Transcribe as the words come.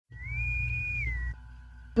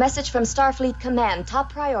Message from Starfleet Command,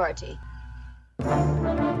 top priority.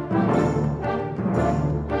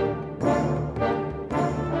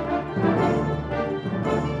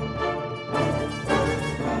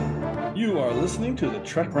 You are listening to the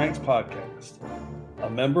TrekRanks podcast, a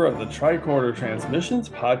member of the Tricorder Transmissions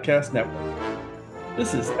Podcast Network.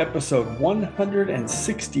 This is episode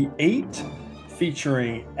 168,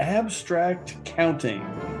 featuring abstract counting.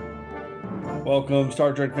 Welcome,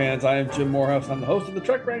 Star Trek fans. I am Jim Moorhouse. I'm the host of the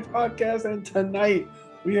TrekRanks podcast, and tonight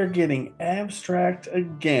we are getting abstract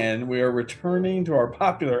again. We are returning to our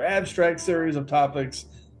popular abstract series of topics.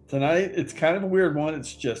 Tonight, it's kind of a weird one.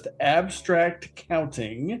 It's just abstract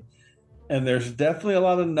counting. And there's definitely a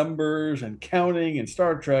lot of numbers and counting in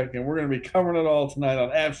Star Trek, and we're going to be covering it all tonight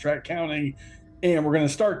on abstract counting. And we're going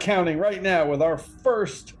to start counting right now with our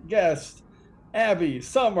first guest, Abby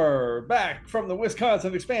Sommer, back from the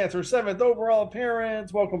Wisconsin Expanse, her 7th overall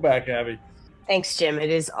appearance. Welcome back, Abby. Thanks, Jim. It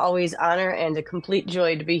is always honor and a complete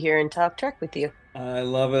joy to be here and talk Trek with you. I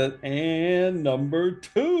love it. And number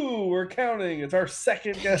 2, we're counting. It's our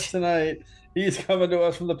second guest tonight. He's coming to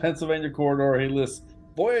us from the Pennsylvania corridor. He lists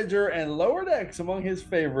Voyager and Lower Decks among his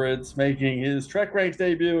favorites, making his TrekRanks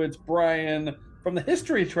debut. It's Bryan from the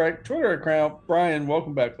History Trek Twitter account. Bryan,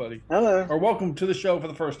 welcome back, buddy. Hello. Or welcome to the show for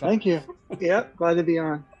the first time. Thank you. Yep, glad to be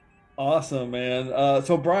on. Awesome, man.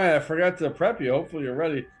 So, Bryan, I forgot to prep you. Hopefully you're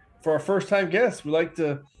ready. For our first-time guest, we like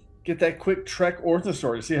to get that quick Trek origin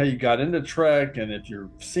story to see how you got into Trek and if you've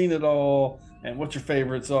seen it all and what your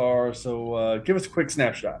favorites are. So give us a quick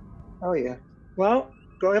snapshot. Oh, yeah. Well,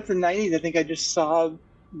 growing up in the 90s, I think I just saw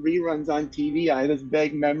reruns on TV. I had this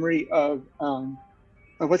vague memory of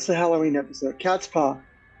what's the Halloween episode? Cat's Paw.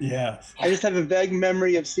 Yes. I just have a vague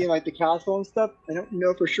memory of seeing like the castle and stuff. I don't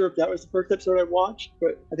know for sure if that was the first episode I watched,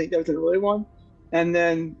 but I think that was an early one. And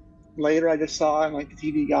then later I just saw on like the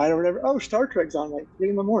TV guide or whatever, oh, Star Trek's on like 3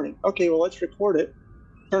 in the morning. Okay, well, let's record it.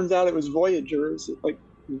 Turns out it was Voyagers, like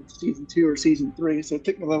season 2 or season 3. So it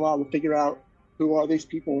took me a little while to figure out who are these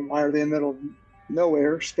people and why are they in the middle of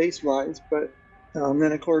nowhere space-wise. But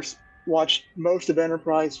then, of course, watched most of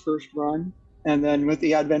Enterprise first run. And then with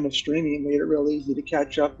the advent of streaming, it made it real easy to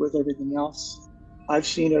catch up with everything else. I've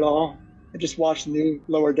seen it all. I just watched the new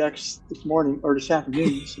Lower Decks this morning, or this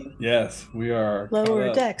afternoon. So. Yes, we are.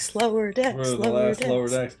 Lower Decks. We're the last Lower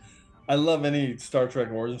Decks. I love any Star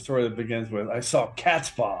Trek origin story that begins with, I saw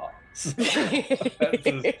Cat's Paw. that's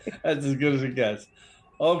as good as it gets.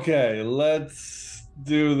 Okay, let's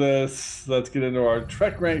do this. Let's get into our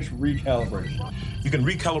TrekRanks recalibration. You can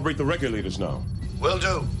recalibrate the regulators now. Will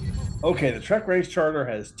do. Okay, the TrekRanks charter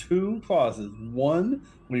has 2 clauses. 1,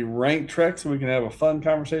 we rank Trek so we can have a fun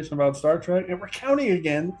conversation about Star Trek, and we're counting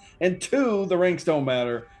again. And 2, the ranks don't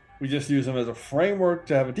matter. We just use them as a framework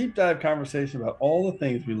to have a deep dive conversation about all the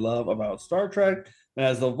things we love about Star Trek. And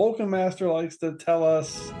as the Vulcan Master likes to tell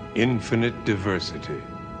us, infinite diversity.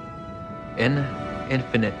 In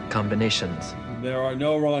infinite combinations. There are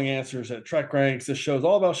no wrong answers at TrekRanks. This show is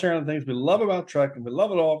all about sharing the things we love about Trek, and we love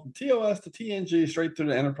it all from TOS to TNG, straight through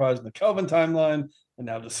to Enterprise and the Kelvin timeline, and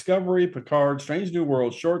now Discovery, Picard, Strange New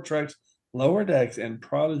Worlds, Short Treks, Lower Decks, and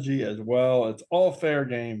Prodigy as well. It's all fair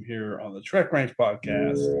game here on the TrekRanks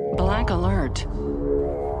podcast. Black alert.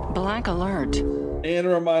 Black alert. And a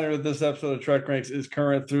reminder that this episode of TrekRanks is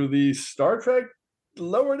current through the Star Trek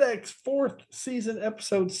Lower Decks 4th season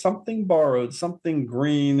episode, Something Borrowed, Something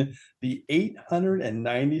Green, the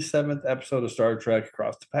 897th episode of Star Trek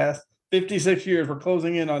across the past 56 years. We're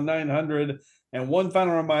closing in on 900. And one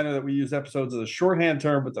final reminder that we use episodes as a shorthand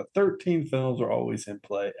term, but the 13 films are always in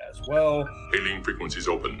play as well. Hailing frequencies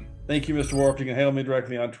open. Thank you, Mr. Worf. You can hail me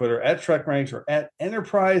directly on Twitter at TrekRanks or at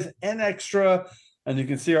Enterprise and Extra. And you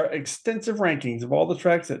can see our extensive rankings of all the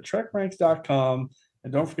treks at TrekRanks.com.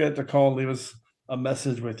 And don't forget to call and leave us a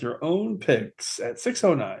message with your own picks at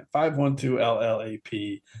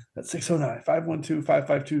 609-512-LLAP. That's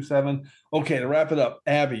 609-512-5527. Okay, to wrap it up,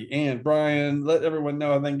 Abby and Bryan, let everyone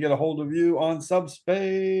know how they can get a hold of you on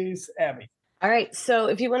Subspace. Abby. All right, so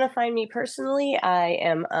if you want to find me personally, I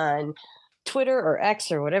am on Twitter or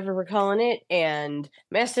X or whatever we're calling it, and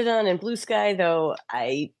Mastodon and Blue Sky, though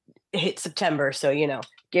I hit September, so,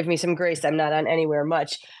 give me some grace. I'm not on anywhere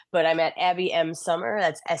much, but I'm at Abby M. Sommer.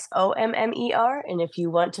 That's SOMMER. And if you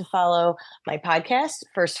want to follow my podcast,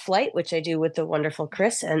 First Flight, which I do with the wonderful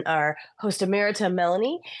Chris and our host emerita,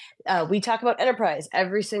 Melanie, we talk about Enterprise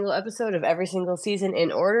every single episode of every single season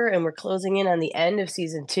in order. And we're closing in on the end of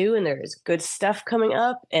season 2. And there is good stuff coming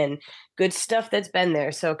up and good stuff that's been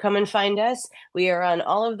there. So come and find us. We are on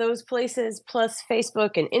all of those places, plus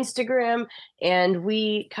Facebook and Instagram. And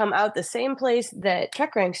we come out the same place that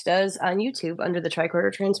TrekRanks does on YouTube under the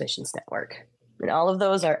Tricorder Transmissions Network. And all of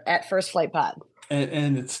those are at First Flight Pod.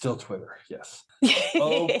 And it's still Twitter, yes.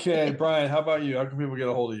 Okay, Bryan, how about you? How can people get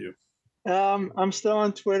a hold of you? I'm still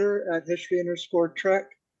on Twitter at history_Trek.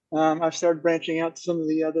 I've started branching out to some of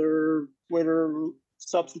the other Twitter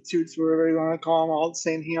substitutes, whatever you want to call them, all the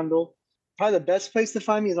same handle. Probably the best place to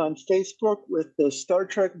find me is on Facebook with the Star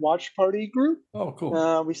Trek Watch Party group. Oh,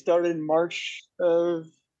 cool. We started in March of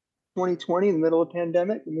 2020 in the middle of the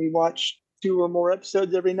pandemic, and we watch 2 or more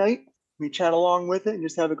episodes every night. We chat along with it and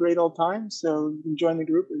just have a great old time. So you can join the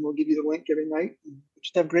group, and we'll give you the link every night. And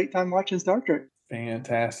just have a great time watching Star Trek.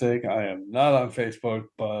 Fantastic. I am not on Facebook,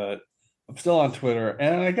 but I'm still on Twitter.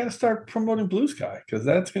 And I got to start promoting Blue Sky because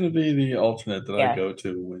that's going to be the alternate that I go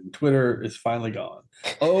to when Twitter is finally gone.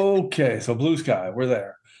 Okay, so Blue Sky, we're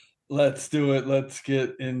there. Let's do it. Let's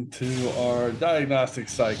get into our diagnostic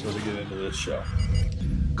cycle to get into this show.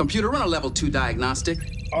 Computer, run a level 2 diagnostic.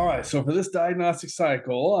 All right, so for this diagnostic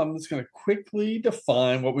cycle, I'm just going to quickly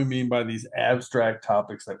define what we mean by these abstract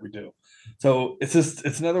topics that we do. So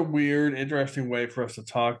it's another weird, interesting way for us to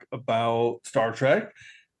talk about Star Trek.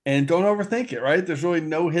 And don't overthink it, right? There's really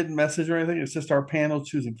no hidden message or anything. It's just our panel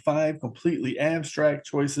choosing 5 completely abstract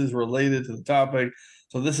choices related to the topic.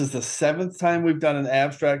 So this is the 7th time we've done an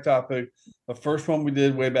abstract topic. The first one we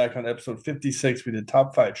did way back on episode 56, we did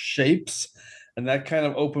top 5 shapes. And that kind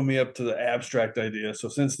of opened me up to the abstract idea. So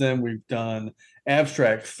since then, we've done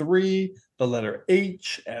abstract 3, the letter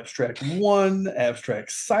H, abstract 1,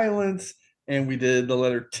 abstract silence, and we did the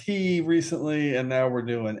letter T recently, and now we're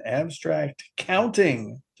doing abstract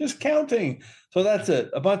counting, just counting. So that's it.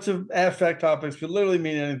 A bunch of abstract topics could literally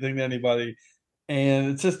mean anything to anybody.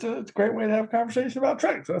 And it's just it's a great way to have a conversation about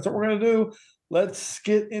Trek. So that's what we're going to do. Let's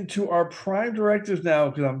get into our prime directives now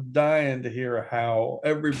because I'm dying to hear how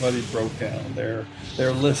everybody broke down their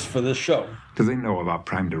list for this show. Do they know about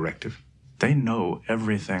prime directive? They know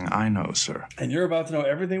everything I know, sir. And you're about to know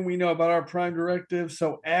everything we know about our prime directive.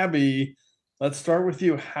 So, Abby, let's start with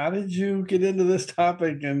you. How did you get into this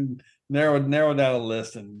topic and narrow down a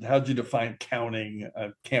list? And how did you define counting? I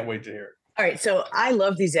can't wait to hear it. All right, so I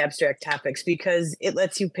love these abstract topics because it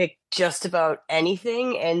lets you pick just about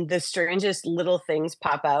anything and the strangest little things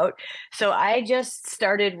pop out. So I just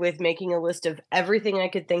started with making a list of everything I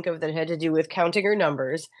could think of that had to do with counting or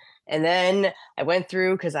numbers. And then I went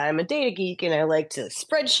through because I'm a data geek and I like to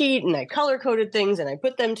spreadsheet and I color coded things and I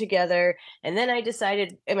put them together. And then I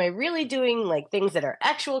decided, am I really doing like things that are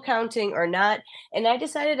actual counting or not? And I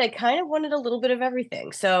decided I kind of wanted a little bit of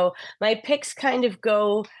everything. So my picks kind of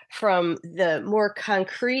go from the more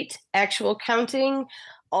concrete actual counting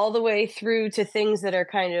all the way through to things that are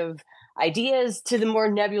kind of ideas to the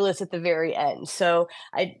more nebulous at the very end. So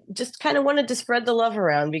I just kind of wanted to spread the love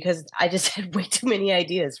around because I just had way too many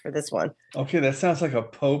ideas for this one. Okay, that sounds like a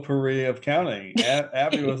potpourri of counting.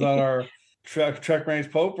 Abby was on our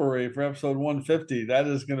TrekRanks potpourri for episode 150. That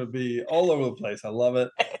is going to be all over the place. I love it.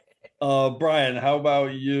 Bryan, how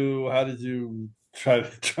about you? How did you try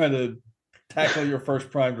to tackle your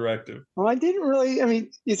first prime directive? Well, I didn't really. I mean,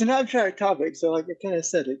 it's an abstract topic, so like I kind of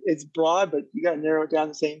said, it's broad, but you got to narrow it down at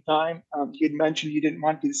the same time. You'd mentioned you didn't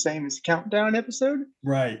want to be the same as the countdown episode,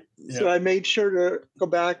 right? Yep. So I made sure to go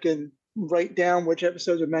back and write down which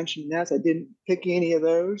episodes are mentioned in that. So I didn't pick any of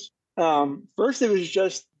those. First, it was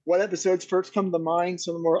just what episodes first come to mind.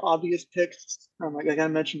 Some of the more obvious picks, like I kind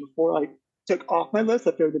of mentioned before, like took off my list.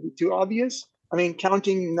 I figured it'd be too obvious. I mean,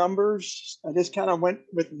 counting numbers, I just kind of went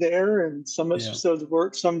with there, and some episodes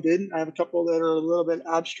worked, some didn't. I have a couple that are a little bit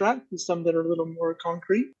abstract and some that are a little more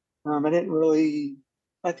concrete.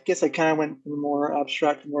 I guess I kind of went from more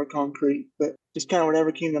abstract to more concrete, but just kind of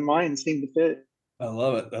whatever came to mind seemed to fit. I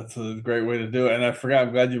love it. That's a great way to do it. And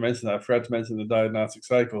I'm glad you mentioned that. I forgot to mention the diagnostic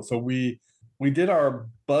cycle. So we did our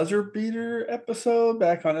buzzer beater episode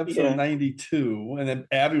back on episode 92, and then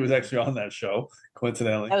Abby was actually on that show,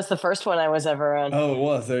 coincidentally. That was the first one I was ever on. Oh, it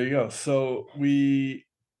was. There you go. So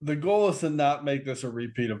the goal is to not make this a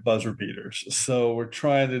repeat of buzzer beaters. So we're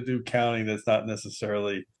trying to do counting that's not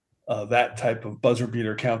necessarily that type of buzzer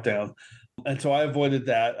beater countdown. And so I avoided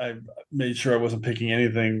that. I made sure I wasn't picking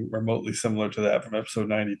anything remotely similar to that from episode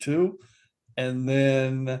 92. And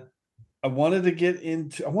then I wanted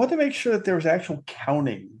to make sure that there was actual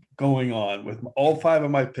counting going on with all 5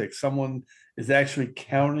 of my picks. Someone is actually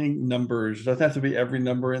counting numbers. It doesn't have to be every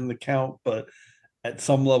number in the count, but at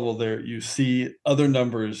some level there you see other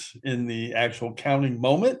numbers in the actual counting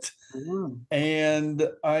moment. Mm-hmm. And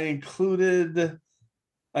I included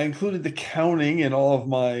the counting in all of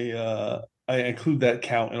my I include that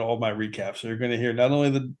count in all of my recaps. So you're going to hear not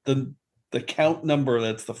only the count number,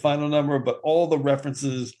 that's the final number, but all the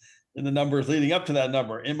references and the numbers leading up to that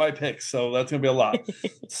number in my picks. So that's going to be a lot.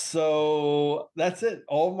 So that's it.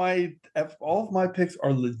 All of my picks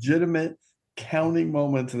are legitimate counting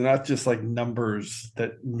moments, and not just like numbers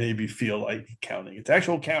that maybe feel like counting. It's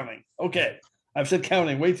actual counting. Okay. I've said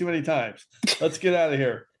counting way too many times. Let's get out of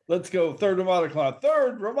here. Let's go. Third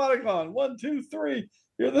Roboticon. 1, 2, 3.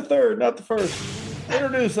 You're the third, not the first.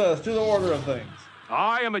 Introduce us to the order of things.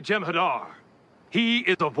 I am a Jem'Hadar. He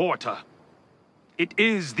is a Vorta. It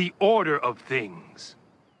is the order of things.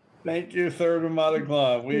 Thank you, Third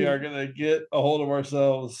Roboticon. We are going to get a hold of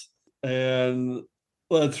ourselves and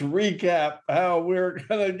let's recap how we're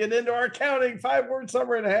going to get into our counting. 5-word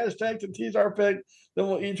summary and a hashtag to tease our pick. Then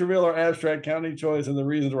we'll each reveal our abstract counting choice and the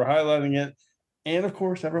reasons we're highlighting it. And, of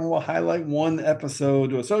course, everyone will highlight one episode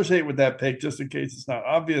to associate with that pick just in case it's not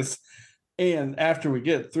obvious. And after we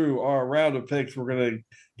get through our round of picks, we're going to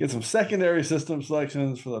get some secondary system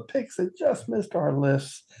selections for the picks that just missed our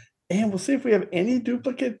lists. And we'll see if we have any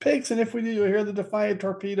duplicate picks. And if we do, you'll hear the Defiant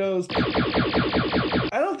Torpedoes.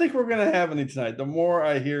 I don't think we're going to have any tonight. The more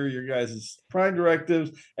I hear your guys' prime directives,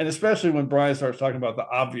 and especially when Brian starts talking about the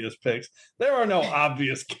obvious picks, there are no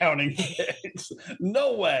obvious counting picks.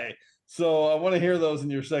 No way. So I want to hear those in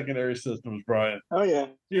your secondary systems, Brian. Oh, yeah.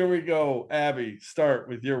 Here we go. Abby, start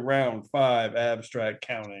with your round 5 abstract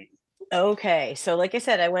counting. Okay, so like I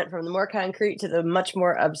said, I went from the more concrete to the much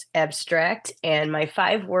more abstract, and my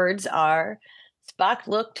 5 words are Spock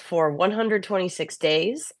looked for 126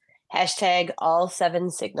 days, hashtag all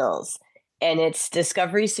 7 signals, and it's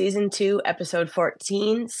Discovery Season 2, Episode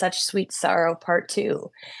 14, Such Sweet Sorrow, Part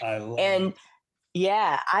 2. I love it.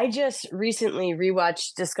 Yeah, I just recently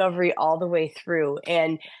rewatched Discovery all the way through,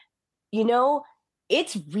 and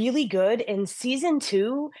it's really good. And season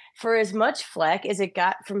 2, for as much flack as it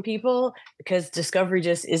got from people, because Discovery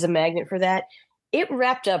just is a magnet for that, it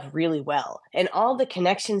wrapped up really well. And all the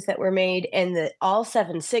connections that were made, and all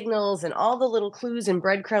 7 signals, and all the little clues and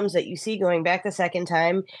breadcrumbs that you see going back the second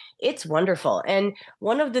time, it's wonderful. And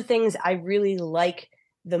one of the things I really like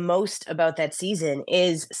the most about that season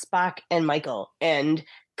is Spock and Michael and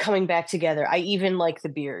coming back together. I even like the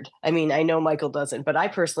beard. I mean, I know Michael doesn't, but I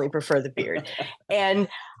personally prefer the beard. And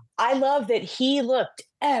I love that he looked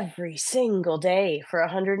every single day for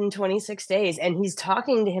 126 days, and he's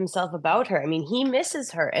talking to himself about her. I mean, he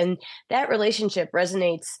misses her, and that relationship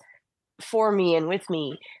resonates for me and with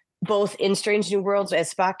me, both in Strange New Worlds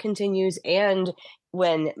as Spock continues and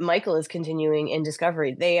when Michael is continuing in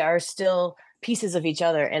Discovery. They are still pieces of each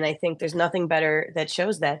other, and I think there's nothing better that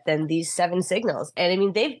shows that than these 7 signals. And I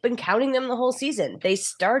mean, they've been counting them the whole season. They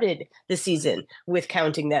started the season with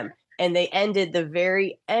counting them, and they ended the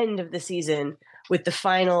very end of the season with the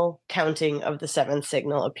final counting of the 7th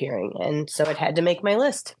signal appearing. And so it had to make my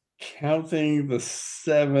list. Counting the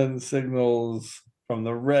 7 signals from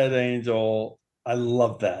the Red Angel. I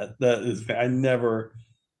love that. That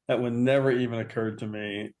would never even occurred to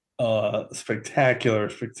me. Spectacular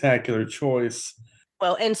choice.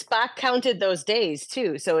 Well, and Spock counted those days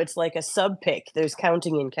too, so it's like a sub pick. There's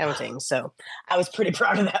counting and counting, so I was pretty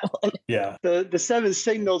proud of that one. Yeah, the 7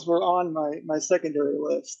 signals were on my secondary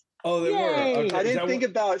list. Oh, they were. Okay. I didn't think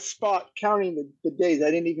about Spock counting the days.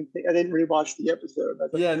 I didn't rewatch the episode. I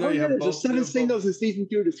was like, there's 7 signals in season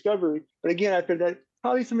 2 of Discovery. But again, I figured that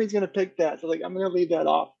probably somebody's going to pick that, so like I'm going to leave that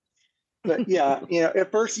off. But yeah,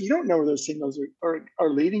 at first you don't know where those signals are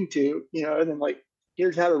leading to, and then like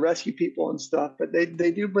here's how to rescue people and stuff. But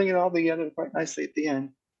they do bring it all together quite nicely at the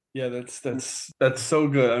end. Yeah, that's so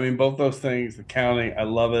good. I mean, both those things, the counting, I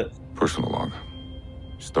love it. Personal log.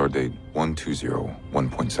 Stardate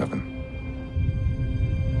 1201.7.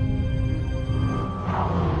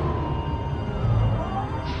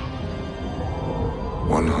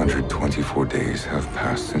 "124 days have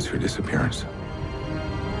passed since your disappearance.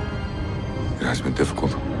 It has been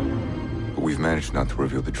difficult, but we've managed not to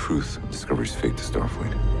reveal the truth of Discovery's fate to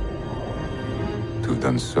Starfleet. To have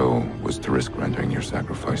done so was to risk rendering your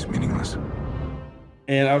sacrifice meaningless."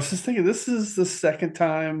 And I was just thinking, this is the second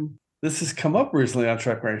time this has come up recently on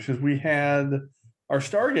TrekRanks, because we had our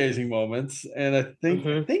stargazing moments, and I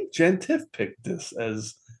think Jen Tiff picked this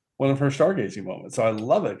as one of her stargazing moments. So I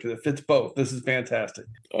love it because it fits both. This is fantastic.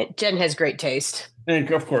 Jen has great taste. And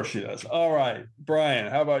of course she does. All right,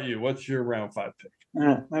 Brian, how about you? What's your round 5 pick?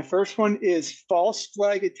 My first one is False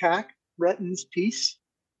Flag Attack, Retton's Peace.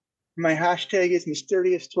 My hashtag is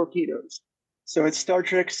Mysterious Torpedoes. So it's Star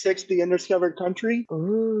Trek 6, The Undiscovered Country.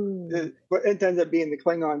 What it ends up being the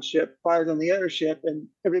Klingon ship fires on the other ship, and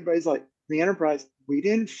everybody's like, the Enterprise, we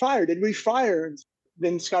didn't fire. Did we fire? And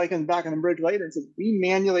then Scotty comes back on the bridge later and says, we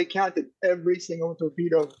manually counted every single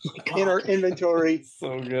torpedo in our inventory.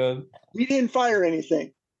 So good. We didn't fire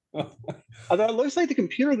anything. Although it looks like the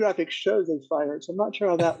computer graphics shows they fired, so I'm not sure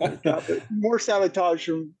how that worked out. But more sabotage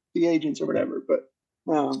from the agents or whatever. But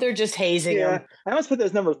they're just hazing them. I almost put that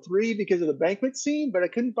as number 3 because of the banquet scene, but I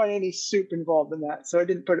couldn't find any soup involved in that, so I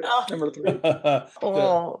didn't put it number 3.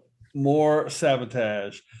 More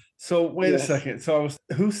sabotage. So wait a second. So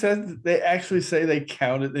who said they actually say they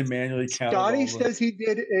counted? They manually counted. Scotty says he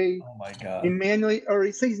did Oh my god! He manually, or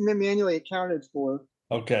he says he's manually accounted for.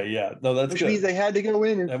 Okay, yeah, no, that's which good. means they had to go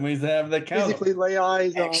in and that means they have the count physically lay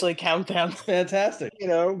eyes actually count them. Fantastic.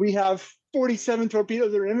 We have 47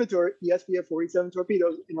 torpedoes in our inventory. Yes, we have 47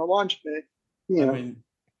 torpedoes in our launch bay. I mean,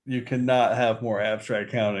 you cannot have more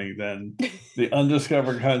abstract counting than the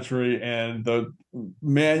undiscovered country and the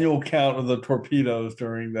manual count of the torpedoes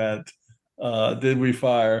during that did we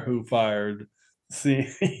fire, who fired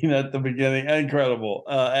scene at the beginning. Incredible.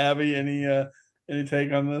 Abby, any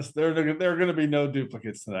take on this? There are going to be no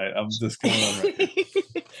duplicates tonight. I'm just going on record.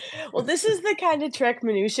 Well, this is the kind of Trek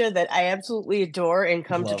minutia that I absolutely adore and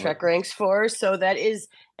come to TrekRanks for. So that is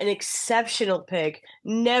an exceptional pick.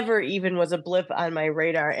 Never even was a blip on my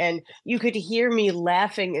radar. And you could hear me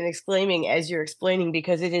laughing and exclaiming as you're explaining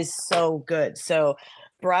because it is so good. So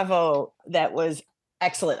bravo. That was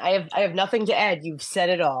excellent. I have nothing to add. You've said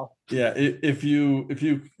it all. Yeah, if you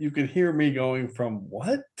could hear me going from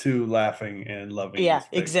what to laughing and loving. Yeah,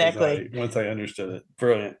 exactly. Once I understood it.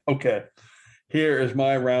 Brilliant. Okay. Here is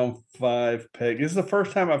my round 5 pick. This is the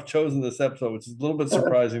first time I've chosen this episode, which is a little bit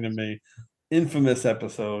surprising to me. Infamous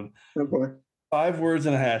episode. Oh boy. 5 words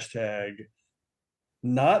and a hashtag.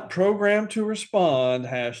 Not programmed to respond.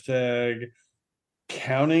 Hashtag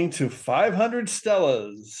counting to 500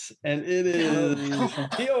 Stellas. And it is from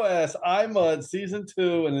POS iMud season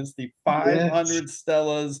 2, and it's the 500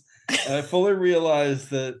 Stellas. And I fully realize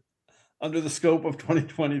that under the scope of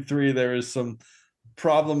 2023, there is some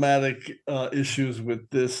problematic issues with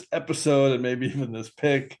this episode and maybe even this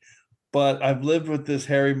pick, but I've lived with this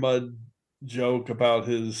Harry Mudd joke about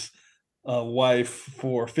his wife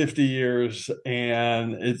for 50 years,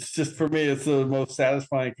 and it's just, for me, it's the most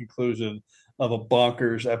satisfying conclusion of a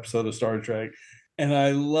bonkers episode of Star Trek. And I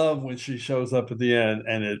love when she shows up at the end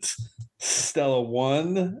and it's Stella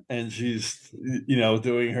 1 and she's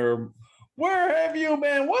doing her "Where have you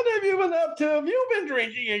been? What have you been up to? Have you been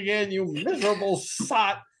drinking again, you miserable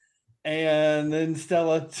sot?" And then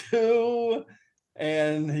Stella 2,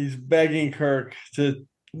 and he's begging Kirk to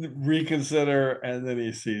reconsider, and then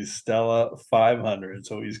he sees Stella 500.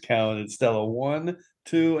 So he's counted Stella 1,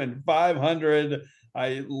 2, and 500.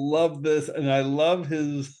 I love this, and I love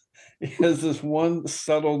he has this one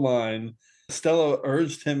subtle line. Stella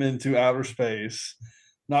urged him into outer space,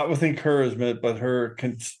 not with encouragement, but her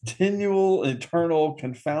continual, internal,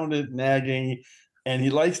 confounded nagging. And he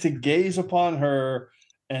likes to gaze upon her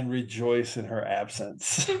and rejoice in her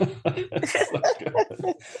absence. So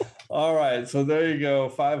all right. So there you go.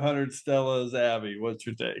 500 Stellas. Abby, what's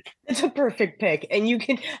your take? It's a perfect pick. And you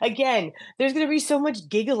can, again, there's going to be so much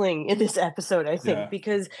giggling in this episode, I think,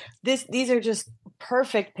 because these are just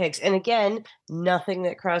perfect picks. And again, nothing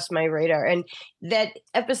that crossed my radar. And that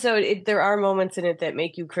episode, there are moments in it that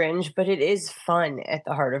make you cringe, but it is fun at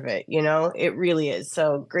the heart of it. It really is.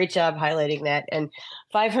 So great job highlighting that. And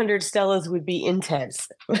 500 Stellas would be intense.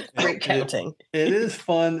 Great counting. It is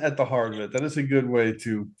fun at the heart of it. That is a good way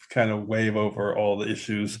to kind of wave over all the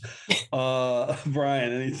issues.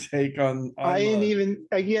 Bryan, any take on I didn't even,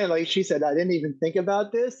 again, like she said, I didn't even think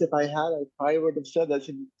about this. If I had, I probably would have said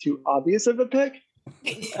that's too obvious of a pick.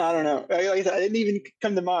 I don't know. Like I said, I didn't even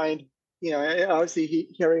come to mind. Obviously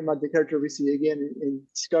Harry Mudd, the character we see again in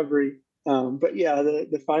Discovery. But yeah,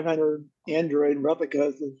 the 500 android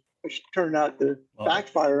replicas, which turned out to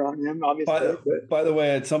backfire on him, obviously. By the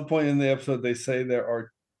way, at some point in the episode, they say there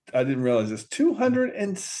are, I didn't realize this,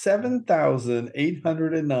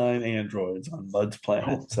 207,809 androids on Mudd's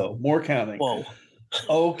planet. So more counting. Whoa.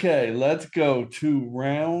 Okay, let's go to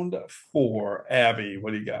round 4. Abby,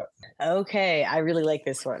 what do you got? Okay, I really like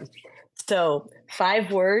this one. So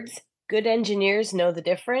 5 words. Good engineers know the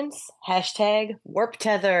difference. Hashtag warp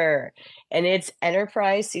tether. And it's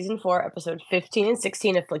Enterprise Season 4, Episode 15 and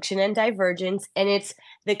 16, Affliction and Divergence. And it's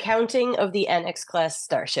the counting of the NX class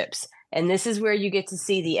starships. And this is where you get to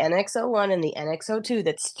see the NX-01 and the NX-02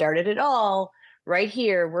 that started it all. Right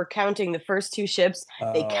here, we're counting the first 2 ships.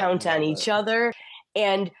 They count on each other.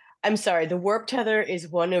 And I'm sorry, the warp tether is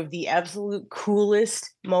one of the absolute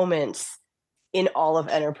coolest moments in all of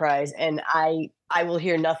Enterprise. And I will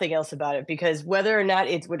hear nothing else about it, because whether or not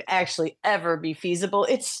it would actually ever be feasible,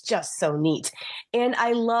 it's just so neat. And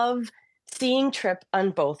I love seeing Trip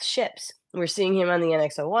on both ships. We're seeing him on the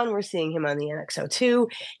NX-01. We're seeing him on the NX-02.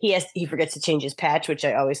 He forgets to change his patch, which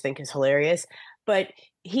I always think is hilarious. But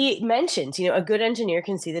he mentions, a good engineer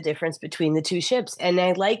can see the difference between the two ships. And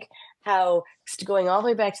I like how going all the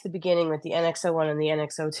way back to the beginning with the NX-01 and the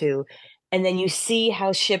NX-02, and then you see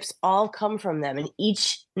how ships all come from them. And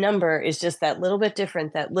each number is just that little bit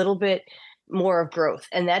different, that little bit more of growth.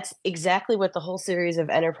 And that's exactly what the whole series of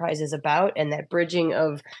Enterprise is about, and that bridging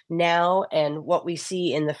of now and what we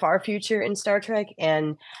see in the far future in Star Trek.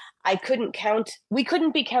 And we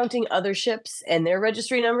couldn't be counting other ships and their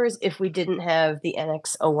registry numbers if we didn't have the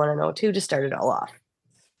NX-01 and O2 to start it all off.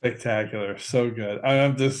 Spectacular. So good.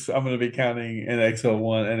 I'm going to be counting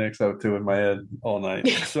NX-01, NX-02 in my head all night.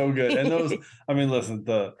 So good. And those, listen,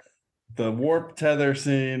 the warp tether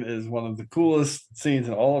scene is one of the coolest scenes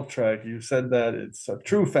in all of Trek. You said that. It's a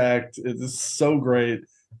true fact. It is so great.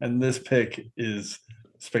 And this pick is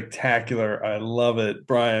spectacular. I love it.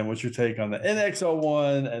 Brian, what's your take on the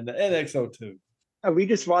NX-01 and the NX-02? We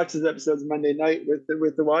just watched these episodes Monday night with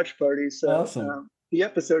the watch party. So awesome. The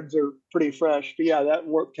episodes are pretty fresh. But yeah, that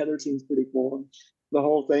warp tether seems pretty cool. And the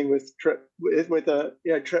whole thing with Trip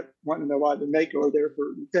Trip wanting to know why the makeover there for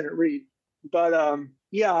Lieutenant Reed. But I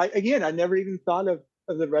never even thought of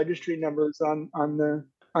the registry numbers on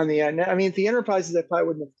the end. I mean, the Enterprises I probably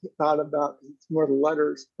wouldn't have thought about. It's more the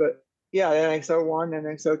letters, but yeah, NX-01,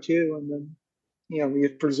 NX-02, and then we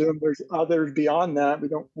presume there's others beyond that. I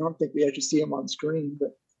don't think we actually see them on screen.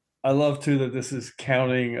 But I love too that this is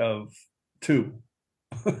counting of two,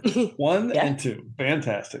 1 and 2.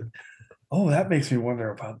 Fantastic. Oh, that makes me wonder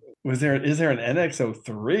about. Is there an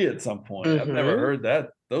NX-03 at some point? I've never heard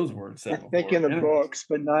those words said before. I think in the books,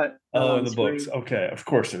 but not. In the books. Okay, of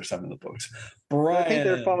course there's some in the books. Brian, I think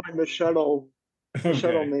they're following the shuttle.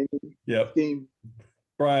 Shuttle naming theme.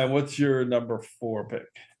 Brian, what's your number 4 pick?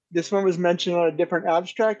 This one was mentioned on a different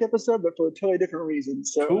abstract episode, but for a totally different reason.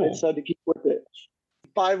 So cool. I decided to keep with it.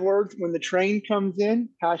 5 words. When the train comes in,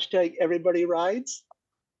 #everybody rides.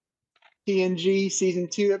 TNG season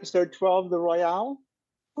 2, episode 12, The Royale.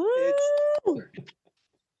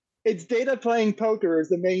 It's Data playing poker is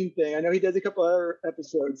the main thing. I know he does a couple other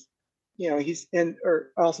episodes. He's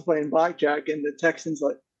also playing blackjack, and the Texan's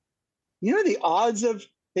like, the odds of.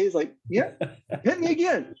 He's like, yeah, hit me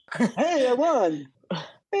again. Hey, I won.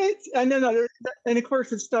 And of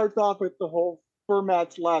course it starts off with the whole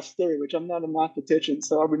Fermat's last theory, which I'm not a mathematician,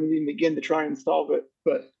 so I wouldn't even begin to try and solve it.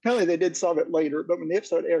 But apparently they did solve it later. But when the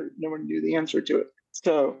episode aired, no one knew the answer to it.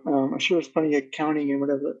 So I'm sure there's plenty of counting and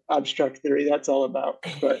whatever abstract theory that's all about.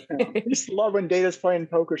 But I just love when Data's playing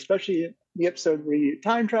poker, especially the episode where he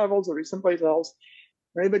time travels or he's someplace else.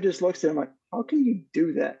 Everybody just looks at him like, how can you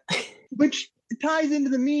do that? Which ties into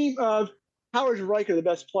the meme of how is Riker the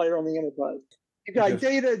best player on the Enterprise? You got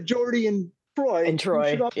Data, Geordi, and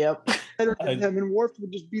Troy. Yep. Better than him, and Worf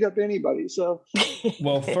would just beat up anybody. So,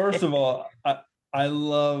 well, first of all, I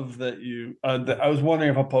love that you. I was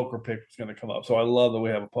wondering if a poker pick was going to come up, so I love that we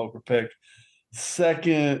have a poker pick.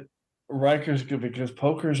 Second, Riker's good because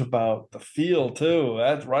poker's about the feel too.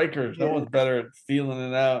 That's Riker's. No one's better at feeling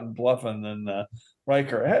it out and bluffing than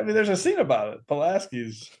Riker. I mean, there's a scene about it.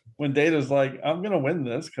 Pulaski's when Data's like, "I'm going to win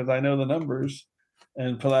this because I know the numbers,"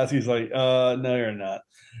 and Pulaski's like, "No, you're not."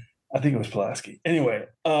 I think it was Pulaski. Anyway,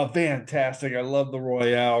 fantastic. I love the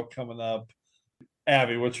Royale coming up.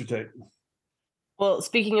 Abby, what's your take? Well,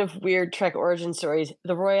 speaking of weird Trek origin stories,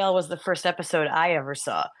 the Royale was the first episode I ever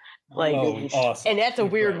saw. Awesome. And that's a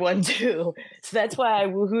weird one too. So that's why I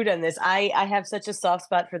woohooed on this. I have such a soft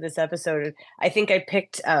spot for this episode. I think I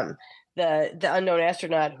picked the unknown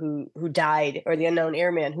astronaut who died, or the unknown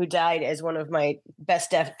airman who died, as one of my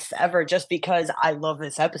best deaths ever, just because I love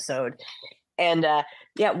this episode. And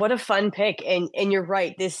what a fun pick. And you're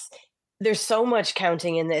right. There's so much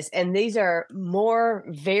counting in this, and these are more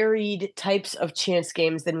varied types of chance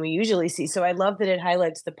games than we usually see. So I love that it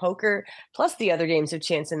highlights the poker plus the other games of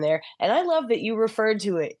chance in there. And I love that you referred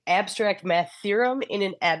to it abstract math theorem in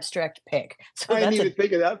an abstract pick. So I didn't even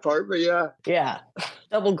think of that part, but yeah. Yeah.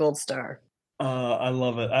 Double gold star. I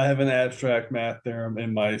love it. I have an abstract math theorem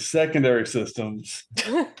in my secondary systems.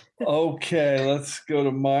 Okay, let's go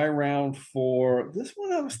to my round 4. This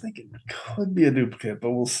one I was thinking could be a duplicate,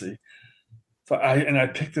 but we'll see. So I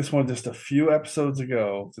picked this one just a few episodes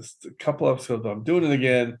ago, just a couple episodes. I'm doing it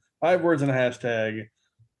again. 5 words in a hashtag.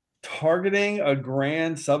 Targeting a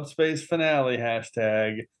grand subspace finale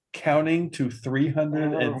hashtag. Counting to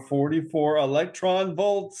 344 electron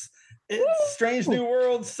volts. It's Strange New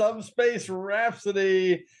World Subspace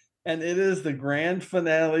Rhapsody, and it is the grand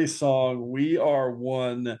finale song, We Are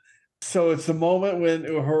One. So it's the moment when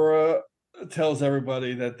Uhura tells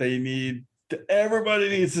everybody that they need Everybody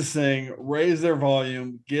needs to sing, raise their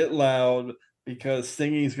volume, get loud, because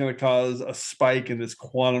singing is going to cause a spike in this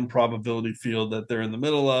quantum probability field that they're in the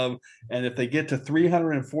middle of. And if they get to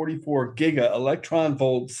 344 giga electron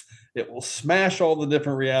volts, it will smash all the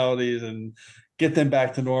different realities and get them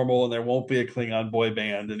back to normal, and there won't be a Klingon boy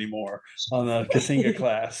band anymore on the Katinga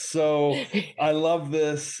class. So I love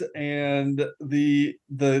this. And the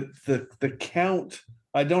count,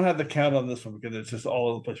 I don't have the count on this one because it's just all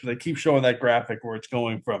over the place, but they keep showing that graphic where it's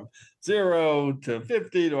going from 0 to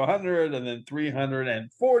 50 to 100 and then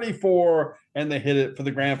 344, and they hit it for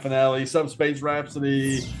the grand finale, Subspace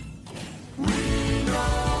Rhapsody.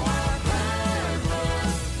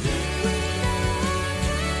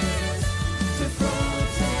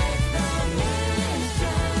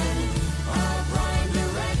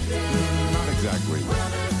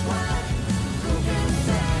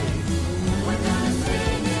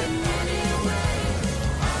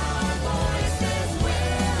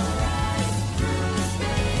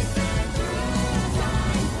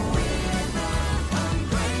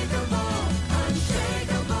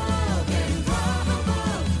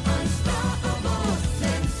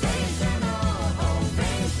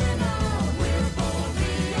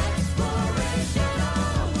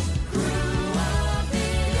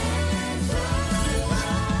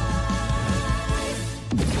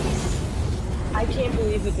 I can't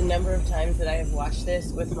believe with the number of times that I have watched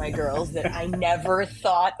this with my girls that I never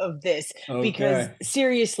thought of this. Because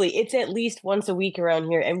seriously, it's at least once a week around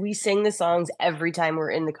here, and we sing the songs every time we're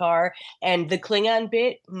in the car. And the Klingon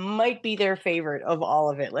bit might be their favorite of all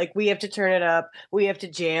of it. Like, we have to turn it up, we have to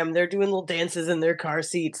jam. They're doing little dances in their car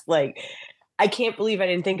seats. Like, I can't believe I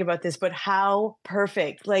didn't think about this, but how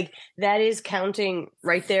perfect. Like, that is counting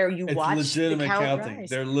right there. It's watch legitimate the count counting. Rise.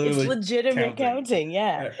 They're literally it's legitimate counting.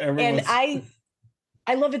 Yeah. And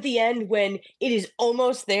I love at the end when it is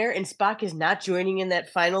almost there and Spock is not joining in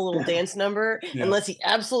that final little dance number unless he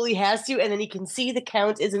absolutely has to, and then he can see the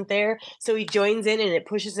count isn't there, so he joins in and it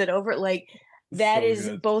pushes it over. Like, that so is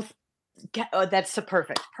good. Both. Oh, that's so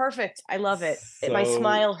perfect. I love it. My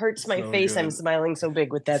smile hurts my face. Good. I'm smiling so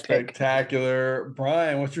big with that spectacular pick.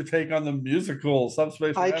 Brian, what's your take on the musical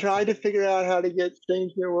Subspace? I tried to figure out how to get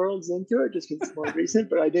Strange New Worlds into it just because it's more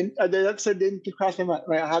recent, but I didn't. The episode didn't cross my mind.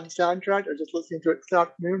 I had the soundtrack. I was just listening to it this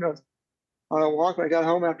afternoon. I was on a walk when I got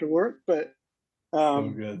home after work, but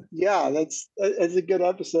so good. Yeah, that's a good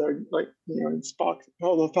episode. Like, and Spock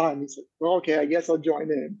all the time. He's like, well, okay, I guess I'll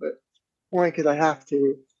join in, but only because I have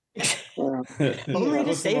to. Only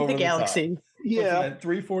to save the galaxy. Yeah, at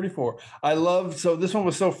 344. I love. So this one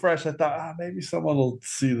was so fresh. I thought maybe someone will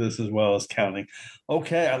see this as well as counting.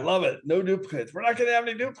 Okay, I love it. No duplicates. We're not going to have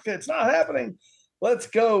any duplicates. Not happening. Let's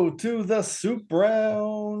go to the soup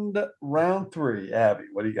round 3. Abby,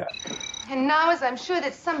 what do you got? And now, as I'm sure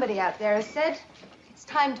that somebody out there has said, it's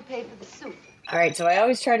time to pay for the soup. All right, so I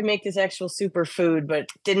always try to make this actual superfood, but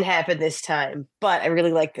didn't happen this time. But I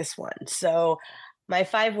really like this one. So my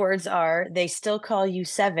 5 words are: they still call you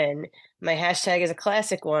Seven. My hashtag is a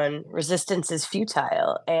classic one: resistance is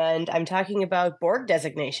futile. And I'm talking about Borg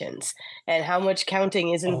designations and how much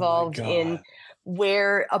counting is involved in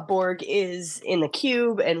where a Borg is in the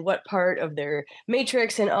cube and what part of their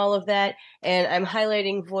matrix and all of that. And I'm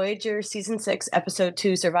highlighting Voyager Season 6, Episode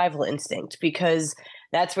 2, Survival Instinct, because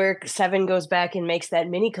that's where Seven goes back and makes that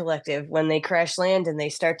mini collective when they crash land and they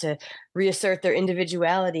start to reassert their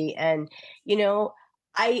individuality. And,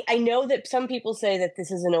 I know that some people say that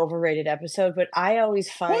this is an overrated episode, but I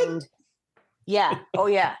always find, what? Yeah, oh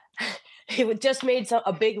yeah, it just made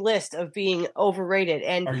a big list of being overrated.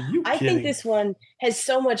 And I think this one has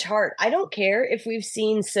so much heart. I don't care if we've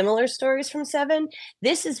seen similar stories from Seven.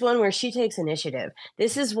 This is one where she takes initiative.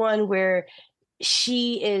 This is one where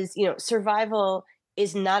she is, survival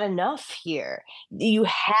is not enough here. You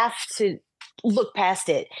have to look past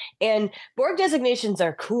it. And Borg designations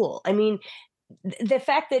are cool. I mean, the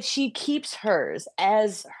fact that she keeps hers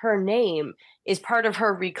as her name is part of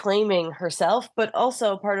her reclaiming herself, but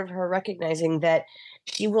also part of her recognizing that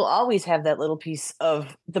she will always have that little piece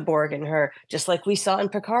of the Borg in her, just like we saw in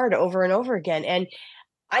Picard over and over again. And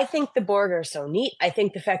I think the Borg are so neat. I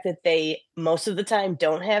think the fact that they most of the time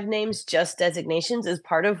don't have names, just designations, is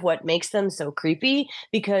part of what makes them so creepy,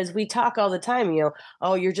 because we talk all the time,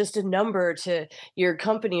 oh, you're just a number to your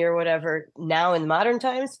company or whatever. Now in modern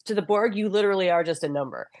times, to the Borg, you literally are just a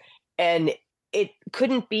number. And it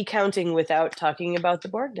couldn't be counting without talking about the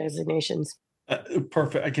Borg designations.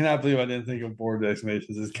 Perfect. I cannot believe I didn't think of Borg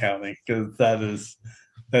designations as counting, because that is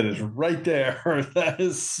right there. That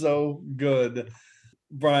is so good.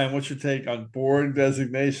 Brian, what's your take on Borg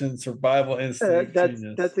designation, survival instinct,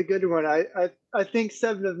 genius? That's a good one. I think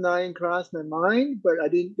 7 of 9 crossed my mind, but I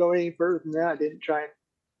didn't go any further than that. I didn't try.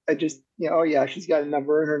 I just, oh yeah, she's got a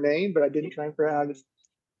number in her name, but I didn't try and figure out how to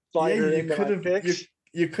slide her into my picks.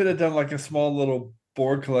 You could have done like a small little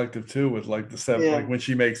board collective too, with like the 7, like when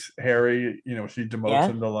she makes Harry, she demotes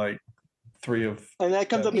him to like 3 of. And that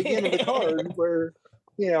comes up again in the card where,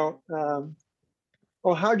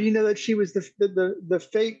 how do you know that she was the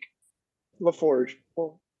fake LaForge?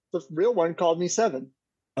 Well, the real one called me 7.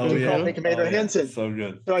 He called me Commander Henson. So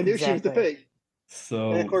good. So I knew she was the fake.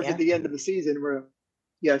 So, and of course, at the end of the season, where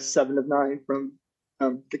 7 of 9 from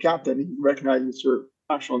the captain, he recognizes her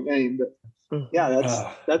actual name. But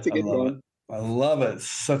that's a good one. I love it.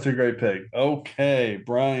 Such a great pick. Okay,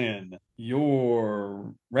 Brian,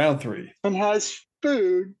 your round 3. And has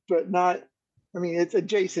food, but not. I mean, it's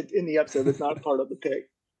adjacent in the episode. It's not part of the pick.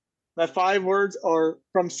 My 5 words are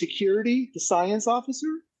from security to science officer.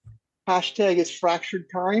 Hashtag is fractured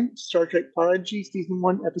time. Star Trek Prodigy, season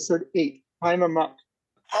 1, episode 8. Time amok.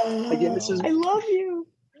 Again, this is. I love you.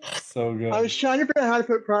 So good. I was trying to figure out how to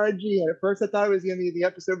put Prodigy, and at first I thought it was going to be the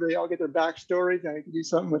episode where they all get their backstories, and I could do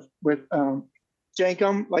something with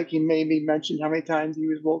Jankum, like he made me mention how many times he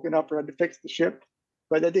was woken up or had to fix the ship,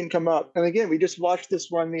 but that didn't come up. And again, we just watched this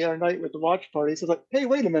one the other night with the watch party, so I was like, hey,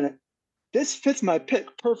 wait a minute, this fits my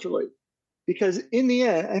pick perfectly, because in the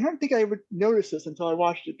end, I don't think I would notice this until I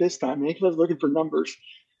watched it this time, because I was looking for numbers.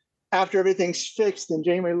 After everything's fixed and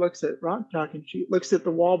Janeway looks at Rocktalk and she looks at the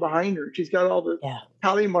wall behind her. She's got all the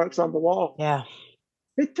tally marks on the wall. Yeah.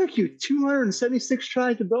 It took you 276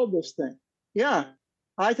 tries to build this thing. Yeah.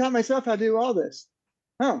 I taught myself how to do all this.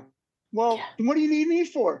 Oh. Well, what do you need me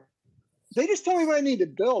for? They just told me what I need to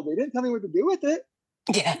build. They didn't tell me what to do with it.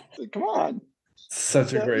 Yeah. Like, come on.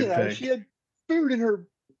 Such a great pick. She had food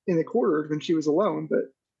in the quarters when she was alone, but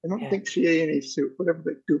I don't think she ate any soup, whatever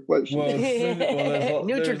the goop was.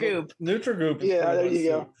 Nutrigoop. Nutrigoop. Yeah, there you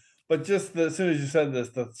go. But just as soon as you said this,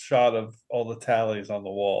 the shot of all the tallies on the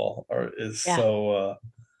wall is so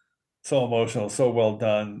emotional, so well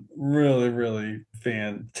done. Really, really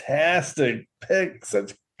fantastic pick.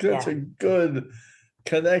 Such a good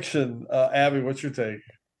connection. Abby, what's your take?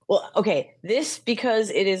 Well, okay, this, because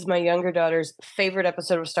it is my younger daughter's favorite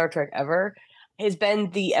episode of Star Trek ever, has been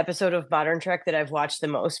the episode of Modern Trek that I've watched the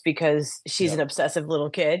most, because she's an obsessive little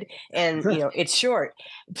kid, and it's short.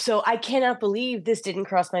 So I cannot believe this didn't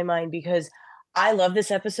cross my mind, because I love this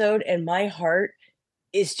episode and my heart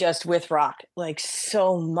is just with Rock, like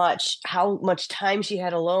so much, how much time she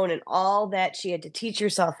had alone and all that she had to teach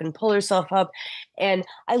herself and pull herself up. And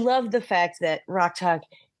I love the fact that Rocktalk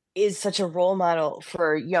is such a role model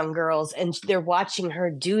for young girls, and they're watching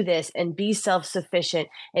her do this and be self-sufficient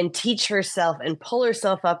and teach herself and pull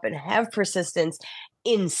herself up and have persistence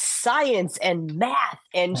in science and math.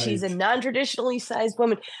 And she's a non-traditionally sized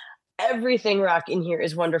woman. Everything Rock in here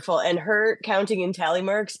is wonderful. And her counting in tally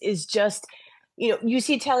marks is just, you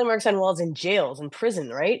see tally marks on walls in jails and prison,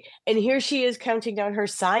 right? And here she is counting down her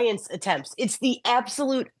science attempts. It's the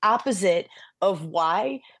absolute opposite of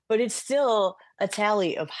why, but it's still a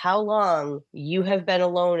tally of how long you have been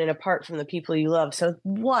alone and apart from the people you love. So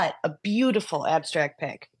what a beautiful abstract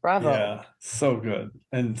pick. Bravo. Yeah, so good.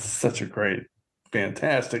 And such a great,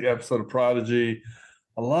 fantastic episode of Prodigy.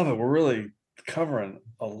 I love it. We're really covering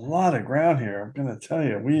a lot of ground here. I'm going to tell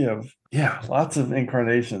you, we have, lots of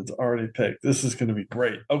incarnations already picked. This is going to be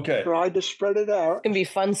great. Okay. Tried to spread it out. It's going to be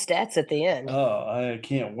fun stats at the end. Oh, I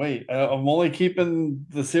can't wait. I'm only keeping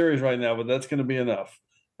the series right now, but that's going to be enough.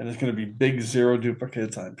 And it's going to be big 0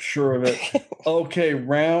 duplicates. I'm sure of it. Okay.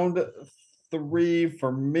 Round 3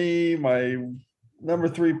 for me, my number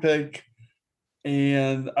 3 pick.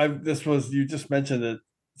 And you just mentioned that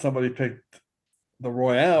somebody picked the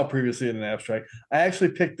Royale previously in an abstract. I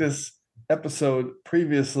actually picked this episode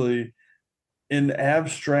previously in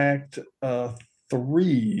abstract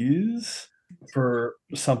 3s for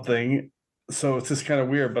something. So it's just kind of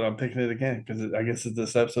weird, but I'm picking it again because I guess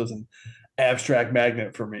this episode's an abstract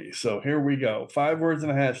magnet for me. So here we go. 5 words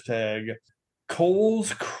and a hashtag.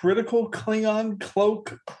 Cole's critical Klingon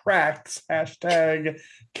cloak cracks. Hashtag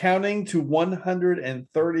counting to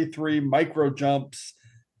 133 micro jumps.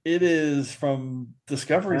 It is from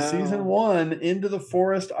Discovery season 1, Into the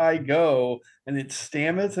Forest I Go, and it's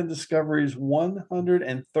Stamets and Discovery's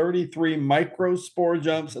 133 microspore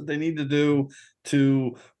jumps that they need to do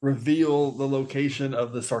to reveal the location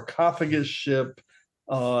of the sarcophagus ship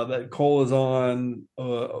that Cole is on.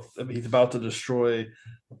 He's about to destroy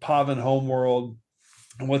Pavin homeworld.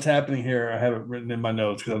 And what's happening here, I have it written in my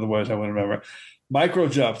notes because otherwise I wouldn't remember. Micro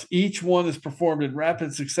jumps. Each one is performed in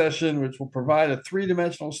rapid succession, which will provide a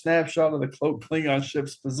three-dimensional snapshot of the Klingon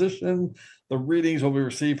ship's position. The readings will be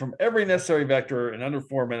received from every necessary vector in under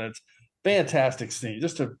 4 minutes. Fantastic scene.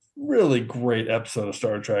 Just a really great episode of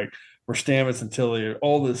Star Trek where Stamets and Tilly,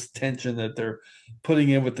 all this tension that they're putting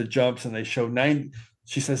in with the jumps, and they show 9.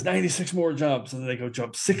 She says 96 more jumps, and then they go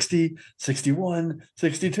jump 60, 61,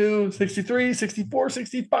 62, 63, 64,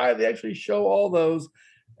 65. They actually show all those.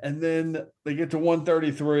 And then they get to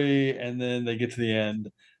 133, and then they get to the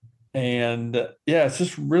end. And yeah, it's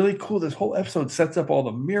just really cool. This whole episode sets up all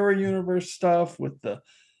the mirror universe stuff with the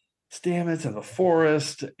Stamets and the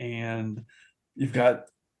forest. And you've got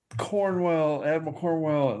Admiral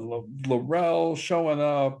Cornwell, and Laurel showing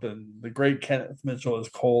up, and the great Kenneth Mitchell as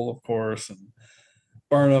Cole, of course, and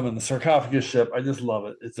Burnham and the sarcophagus ship. I just love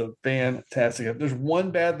it. It's a fantastic. There's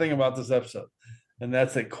one bad thing about this episode, and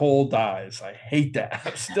that's that Cole dies. I hate that.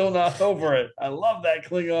 I'm still not over it. I love that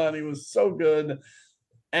Klingon. He was so good.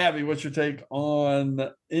 Abby, what's your take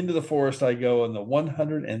on Into the Forest I Go and the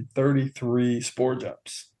 133 spore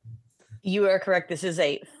jumps? You are correct. This is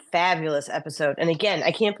a fabulous episode. And again,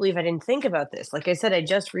 I can't believe I didn't think about this. Like I said, I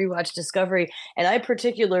just rewatched Discovery, and I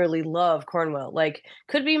particularly love Cornwell. Like,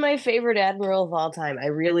 could be my favorite admiral of all time. I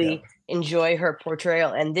really enjoy her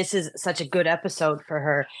portrayal, and this is such a good episode for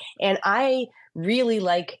her. And I really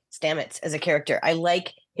like Stamets as a character. I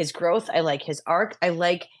like his growth. I like his arc. I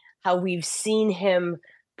like how we've seen him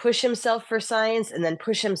push himself for science and then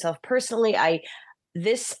push himself personally. I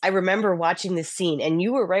remember watching this scene, and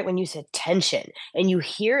you were right when you said tension, and you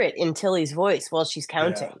hear it in Tilly's voice while she's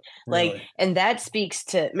counting. Yeah, really. Like, and that speaks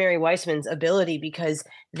to Mary Weissman's ability, because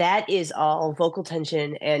that is all vocal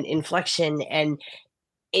tension and inflection. And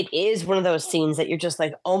it is one of those scenes that you're just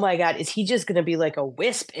like, oh my God, is he just going to be like a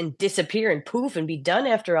wisp and disappear and poof and be done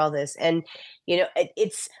after all this? And, you know,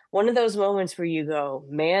 it's one of those moments where you go,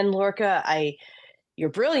 man, Lorca, you're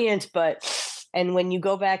brilliant, but... And when you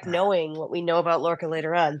go back knowing what we know about Lorca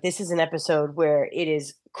later on, this is an episode where it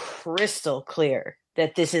is crystal clear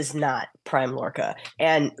that this is not Prime Lorca.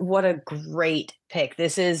 And what a great pick.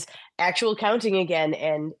 This is actual counting again,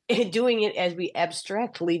 and doing it as we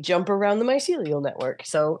abstractly jump around the mycelial network.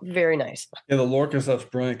 So very nice. Yeah, the Lorca stuff's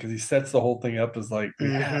brilliant because he sets the whole thing up as like,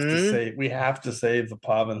 we have to save the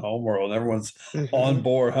Pavan homeworld. Everyone's on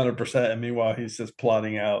board 100%. And meanwhile, he's just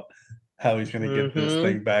plotting out how he's going to get this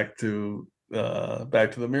thing back to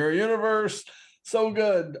the mirror universe. So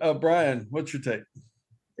good. Brian, what's your take?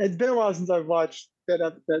 It's been a while since I've watched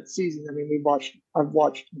that season. I mean, I've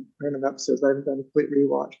watched random episodes. I haven't done a complete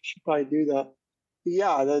rewatch. I should probably do that. But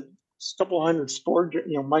yeah, the couple hundred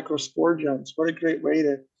micro spore jumps. What a great way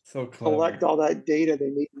to collect all that data they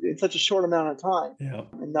need in such a short amount of time,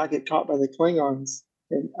 and not get caught by the Klingons.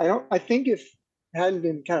 And I think if it hadn't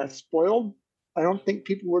been kind of spoiled, I don't think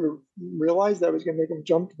people would have realized that was going to make them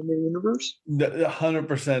jump to the new universe.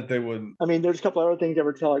 100% they wouldn't. I mean, there's a couple other things that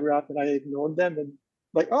were telegraphed, and I ignored them, and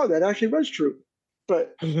like, oh, that actually was true.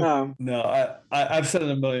 But no, I've said it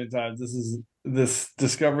a million times. This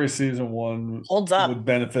Discovery season 1 holds up. Would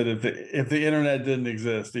benefit if the internet didn't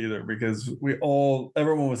exist either, because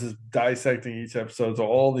everyone was just dissecting each episode. So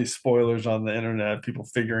all these spoilers on the internet, people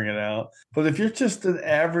figuring it out. But if you're just an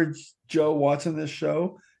average Joe watching this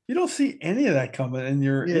show, you don't see any of that coming, and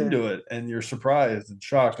you're into it, and you're surprised and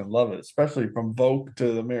shocked and love it, especially from Vogue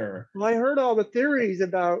to the Mirror. Well, I heard all the theories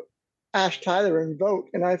about Ash Tyler and Vogue,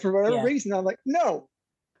 and for whatever reason, I'm like, no,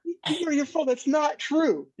 you're full. That's not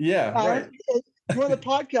true. Yeah, right. One of the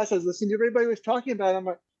podcasts I was listening to, everybody was talking about it. I'm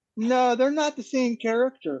like, no, they're not the same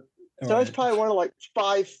character. So I was probably one of like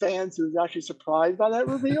 5 fans who was actually surprised by that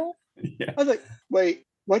reveal. I was like, wait,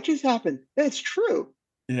 what just happened? And it's true.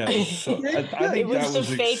 Yeah, so I think it was the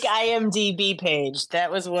fake IMDb page.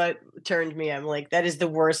 That was what turned me. I'm like, that is the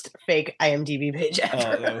worst fake IMDb page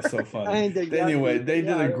ever. Oh, that was so funny. Anyway, they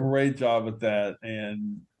did a great job with that,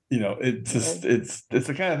 and it's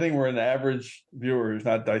the kind of thing where an average viewer who's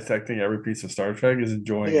not dissecting every piece of Star Trek is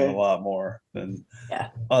enjoying it a lot more than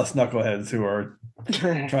us knuckleheads who are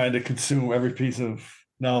trying to consume every piece of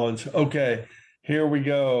knowledge. Okay. Here we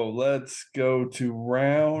go. Let's go to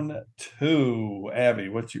round 2. Abby,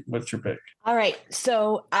 what's your pick? All right.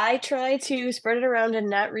 So I try to spread it around and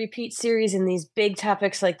not repeat series in these big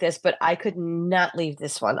topics like this, but I could not leave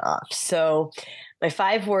this one off. So my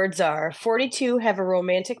 5 words are 42 have a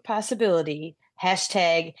romantic possibility,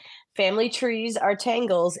 # family trees are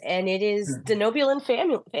tangles, and it is Denobulan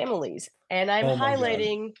families. And I'm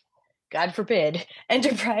highlighting, God forbid,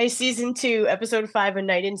 Enterprise Season 2, Episode 5, A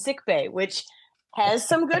Night in Sickbay, which has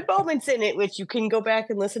some good moments in it, which you can go back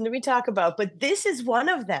and listen to me talk about. But this is one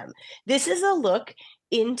of them. This is a look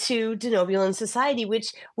into Denobulan society,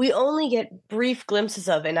 which we only get brief glimpses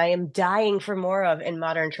of, and I am dying for more of in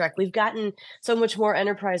modern Trek. We've gotten so much more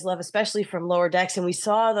Enterprise love, especially from Lower Decks, and we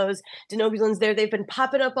saw those Denobulans there. They've been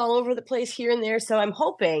popping up all over the place here and there, so I'm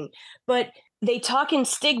hoping. But they talk in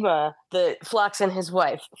Stigma, the Phlox and his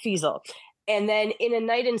wife, Feasel, and then in A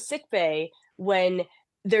Night in Sickbay, when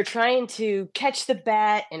they're trying to catch the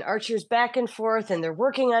bat and Archer's back and forth and they're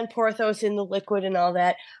working on Porthos in the liquid and all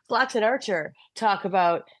that, Phlox and Archer talk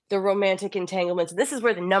about the romantic entanglements. This is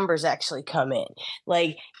where the numbers actually come in.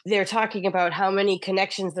 Like, they're talking about how many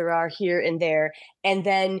connections there are here and there. And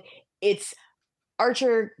then it's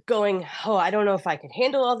Archer going, oh, I don't know if I can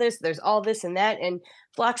handle all this. There's all this and that. And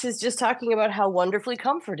Phlox is just talking about how wonderfully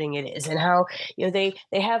comforting it is and how, they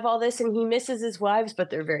have all this and he misses his wives,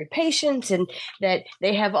 but they're very patient and that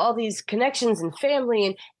they have all these connections and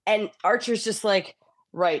family. And Archer's just like,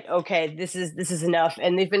 right, okay, this is enough.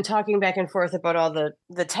 And they've been talking back and forth about all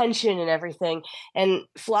the tension and everything. And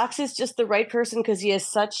Phlox is just the right person because he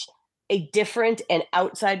has such a different and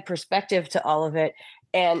outside perspective to all of it.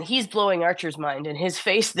 And he's blowing Archer's mind, and his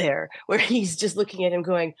face there, where he's just looking at him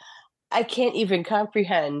going, I can't even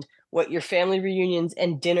comprehend what your family reunions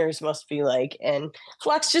and dinners must be like. And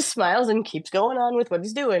Phlox just smiles and keeps going on with what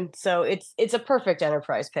he's doing. So it's a perfect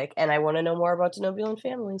Enterprise pick, and I want to know more about Denobulan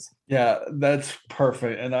families. Yeah, that's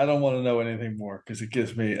perfect. And I don't want to know anything more because it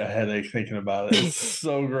gives me a headache thinking about it. It's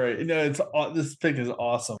so great. This pick is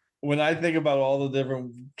awesome. When I think about all the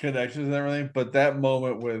different connections and everything, but that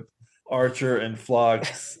moment with Archer and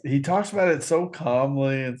Phlox, he talks about it so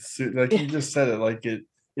calmly and like you just said it, like it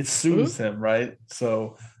soothes him, right?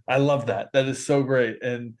 So I love that. That is so great.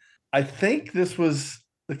 And I think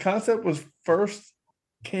the concept was first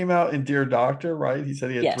came out in Dear Doctor, right? He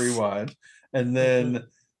said he had 3 wives. And then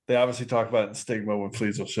they obviously talk about it in Stigma when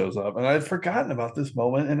Feasel shows up. And I'd forgotten about this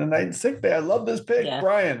moment in A Night in Sickbay. I love this pick. Yeah.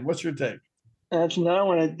 Brian, what's your take? That's another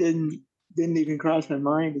one I didn't even cross my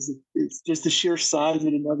mind. It's just the sheer size of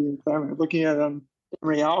the Denobulan family. Looking at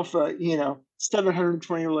Memory Alpha,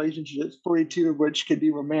 720 relationships, 42 of which could be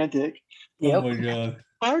romantic. Yep. Oh my God!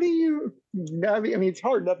 How do you navigate? I mean, it's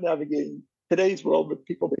hard enough navigating today's world with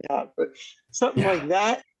people we have, but something like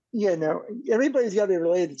that, everybody's got to be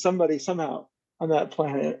related to somebody somehow on that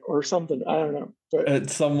planet or something. I don't know. But at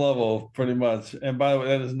some level, pretty much. And by the way,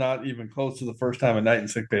 that is not even close to the first time A Night in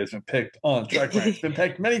Sickbay has been picked on TrekRanks. It's been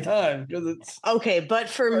picked many times because it's okay. But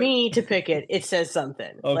for me to pick it, it says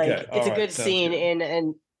something. Okay, like it's a good scene in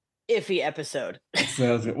an iffy episode.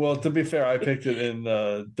 Sounds good. Well, to be fair, I picked it in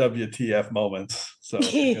the WTF moments. So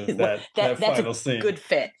that final scene, good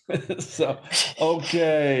fit. So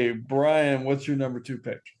okay, Brian, what's your number 2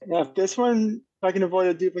 pick? Now, if this one, if I can avoid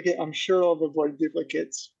a duplicate, I'm sure I'll avoid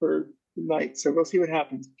duplicates for night, so we'll see what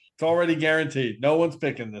happens. It's already guaranteed. No one's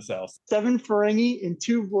picking this else. 7 Ferengi and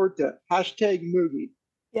 2 Vorta. #movie.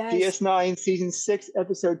 Yes. DS9 season 6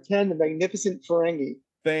 episode 10, The Magnificent Ferengi.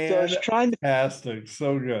 Fantastic.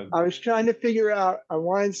 So good. I was trying to figure out, I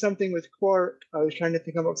wanted something with Quark. I was trying to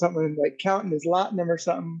think about something like counting his Latinum or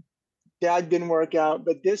something. That didn't work out.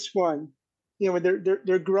 But this one,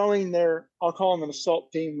 they're growing their, I'll call them an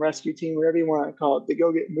assault team, rescue team, whatever you want to call it, to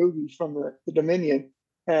go get movies from the Dominion.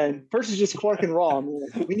 And first is just Quark and Raw.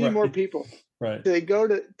 We need more people. Right. So they go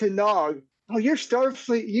to Nog. Oh, you're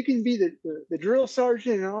Starfleet. You can be the drill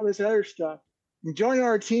sergeant and all this other stuff. And join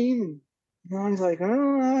our team. And Ron's like,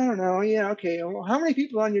 oh, I don't know. Yeah, okay. Well, how many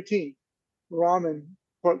people on your team? Rom and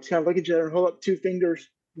Quark kind of look at each other and hold up 2 fingers.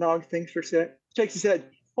 Nog thinks for a sec. Shakes his head.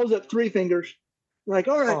 Holds up 3 fingers. They're like,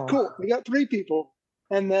 all right, cool. We got 3 people.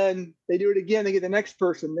 And then they do it again. They get the next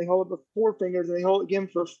person. They hold up 4 fingers and they hold it again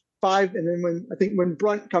for 5. And then when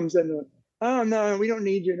Brunt comes in, oh no, we don't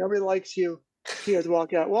need you. Nobody likes you. He has to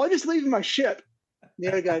walk out. Well, I just leave my ship. The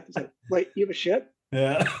other guy said, wait, you have a ship?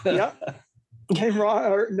 Yeah. Yeah.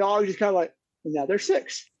 And Nog just kind of like, now there's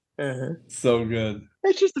 6. So good.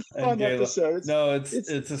 It's just a fun episode.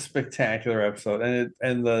 It's a spectacular episode,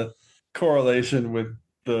 and the correlation with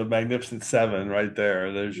the Magnificent 7 right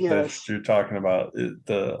there. That's you're talking about.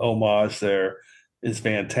 The homage there is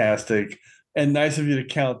fantastic. And nice of you to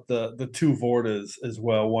count the 2 Vortas as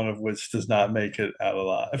well, one of which does not make it out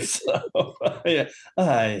alive. So, yeah,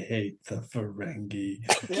 I hate the Ferengi.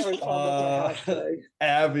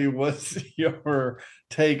 Abby, what's your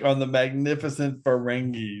take on the Magnificent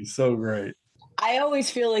Ferengi? So great. I always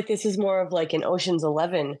feel like this is more of like an Ocean's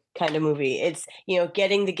 11 kind of movie. It's,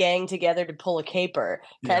 getting the gang together to pull a caper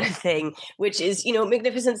kind of thing, which is,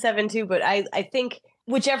 Magnificent 7 too. But I think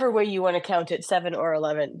whichever way you want to count it, 7 or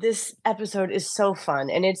 11, this episode is so fun.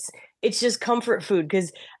 And it's just comfort food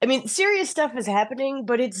because, serious stuff is happening,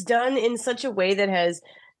 but it's done in such a way that has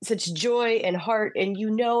such joy and heart, and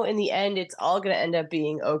in the end it's all going to end up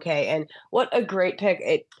being okay. And what a great pick.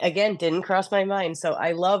 It again didn't cross my mind, so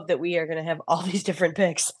I love that we are going to have all these different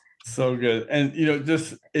picks. So good. And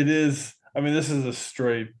this is a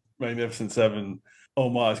straight Magnificent Seven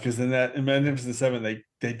homage, because in Magnificent Seven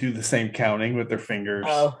they do the same counting with their fingers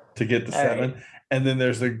to get the seven. Right. And then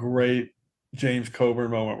there's a great James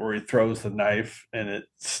Coburn moment where he throws the knife and it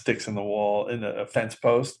sticks in the wall in a fence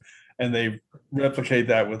post, and they replicate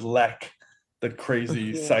that with Lek, the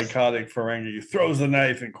crazy psychotic Ferengi, who throws the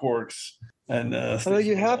knife and corks. And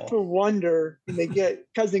you have to wonder when they get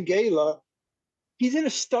Cousin Gala. He's in a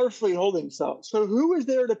Starfleet holding cell. So who is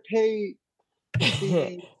there to pay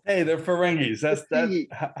the... Hey, they're Ferengis. That's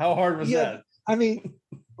that. How hard was that? I mean,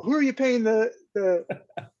 who are you paying the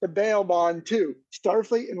bail bond to?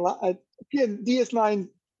 Starfleet? And again, DS9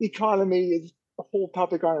 economy is a whole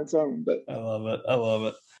topic on its own. But I love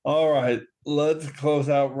it. All right, let's close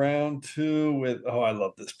out round 2 with... I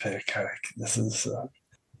love this pick. This is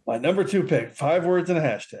my number 2 pick. 5 words and a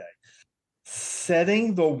hashtag.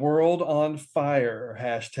 Setting the world on fire,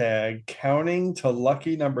 hashtag counting to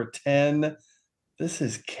lucky number 10. This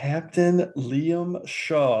is Captain Liam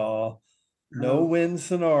Shaw, no-win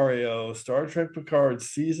scenario, Star Trek Picard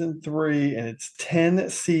season 3, and it's 10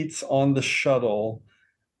 seats on the shuttle.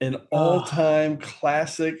 An all-time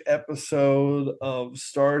classic episode of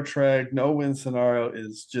Star Trek. No-win scenario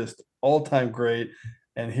is just all-time great.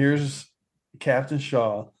 And here's Captain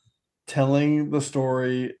Shaw telling the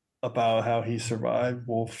story about how he survived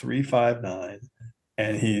Wolf 359,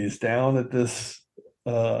 and he's down at this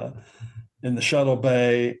in the shuttle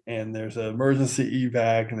bay, and there's an emergency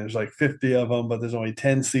evac, and there's like 50 of them, but there's only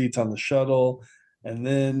 10 seats on the shuttle. And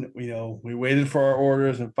then we waited for our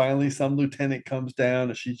orders, and finally some lieutenant comes down,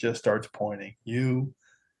 and she just starts pointing, you,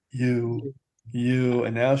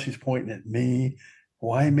 and now she's pointing at me.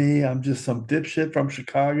 Why me? I'm just some dipshit from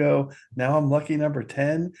Chicago. Now I'm lucky number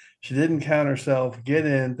 10. She didn't count herself. Get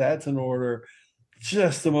in. That's an order.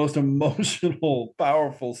 Just the most emotional,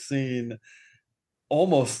 powerful scene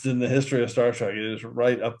almost in the history of Star Trek. It is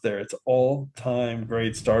right up there. It's all-time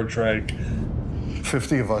great Star Trek.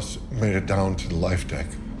 50 of us made it down to the life deck.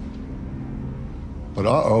 But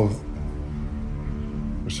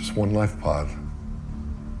there's just one life pod.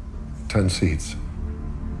 10 seats.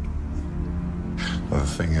 The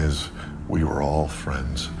thing is, we were all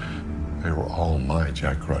friends. They were all my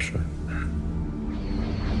Jack Crusher.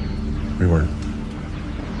 We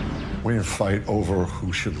didn't fight over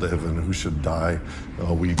who should live and who should die.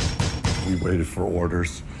 We waited for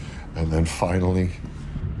orders, and then finally,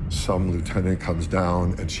 some lieutenant comes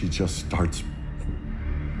down, and she just starts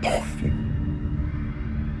pointing.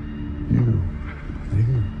 You.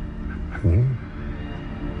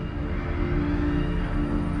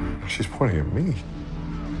 She's pointing at me.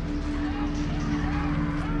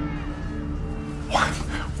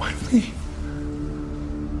 Why me?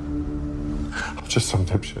 I'm just some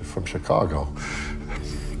dipshit from Chicago.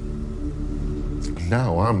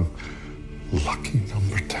 Now I'm lucky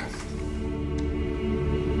number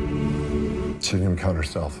 10. She didn't count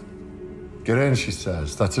herself. Get in, she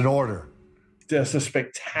says. That's an order. Just a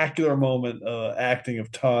spectacular moment acting of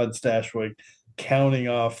Todd Stashwick counting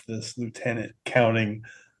off this lieutenant, counting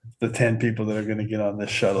the 10 people that are going to get on this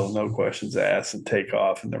shuttle, no questions asked, and take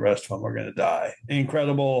off, and the rest of them are going to die.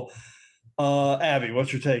 Incredible. Abby,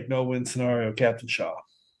 what's your take? No-win scenario, Captain Shaw.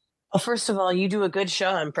 Well, first of all, you do a good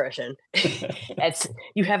Shaw impression.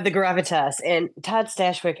 You have the gravitas. And Todd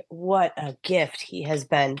Stashwick, what a gift he has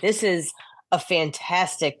been. This is a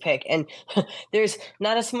fantastic pick. And there's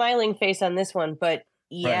not a smiling face on this one, but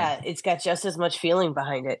yeah, right. It's got just as much feeling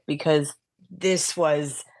behind it, because this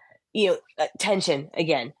was, tension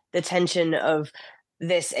again, the tension of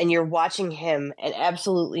this, and you're watching him and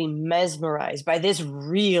absolutely mesmerized by this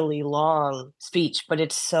really long speech, but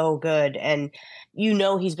it's so good. And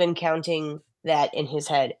he's been counting that in his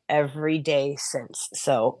head every day since.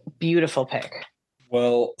 So beautiful pick.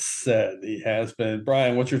 Well said. He has been.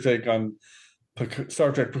 Brian, what's your take on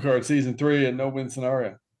Star Trek Picard season 3 and no-win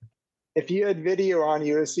scenario? If you had video on,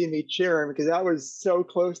 you would have seen me cheering, because that was so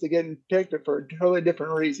close to getting picked for a totally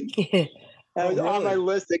different reason. And it was on my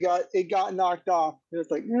list. It got knocked off. It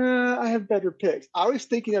was like, I have better picks. I was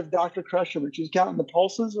thinking of Dr. Crusher, when she was counting the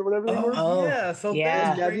pulses or whatever they were. Yeah. So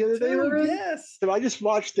yeah. Yes. So I just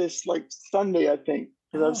watched this like Sunday, I think,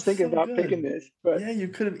 because I was thinking about picking this. But yeah, you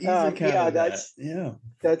could have easily counted that.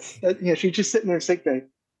 She's just sitting there sick day.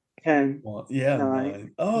 10.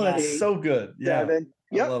 9. Oh, that's 8, so good. Yeah. 7.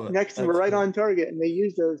 Yep. Next to we're right on target, and they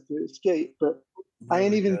use those to escape. But I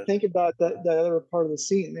didn't even think about that other part of the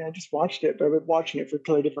scene. I just watched it, but I've been watching it for a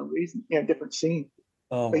totally different reason. Different scene.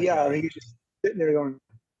 Oh my But yeah, God. I mean, he's just sitting there going,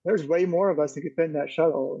 "There's way more of us that could fit in that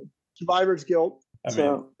shuttle." Survivor's guilt. I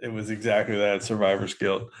mean, it was exactly that, survivor's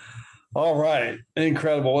guilt. All right.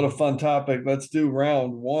 Incredible. What a fun topic. Let's do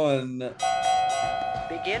round one.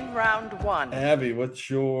 Begin round one. Abby, what's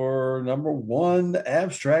your number one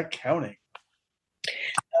abstract counting?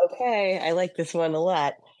 Okay, I like this one a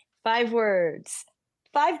lot. 5 words,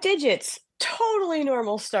 5 digits, totally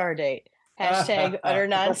normal star date. Hashtag utter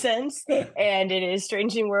nonsense. And it is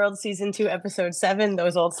Strange New World Season 2, Episode 7,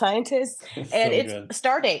 Those Old Scientists. And it's good.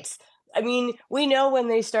 star dates. I mean, we know when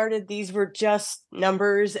they started, these were just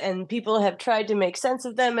numbers, and people have tried to make sense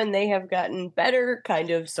of them, and they have gotten better, kind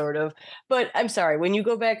of, sort of. But I'm sorry, when you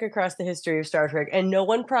go back across the history of Star Trek, and no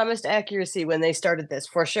one promised accuracy when they started this,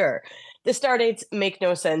 for sure, the star dates make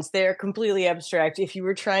no sense. They're completely abstract. If you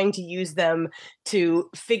were trying to use them to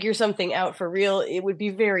figure something out for real, it would be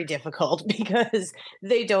very difficult because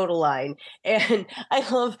they don't align. And I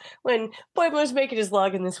love when Boimler's making his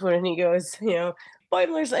log in this one, and he goes,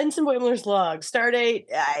 Ensign Boimler's log, stardate,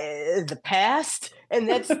 the past. And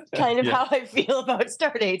that's kind of how I feel about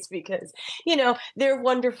stardates because, they're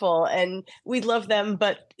wonderful and we love them,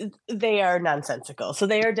 but they are nonsensical. So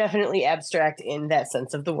they are definitely abstract in that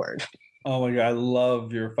sense of the word. Oh my God, I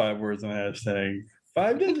love your 5 words and hashtag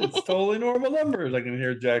 5 digits, totally normal numbers. I can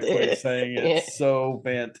hear Jack Quaid saying it's so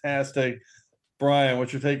fantastic. Brian,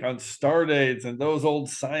 what's your take on star dates and those old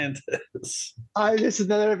scientists? This is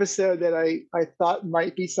another episode that I thought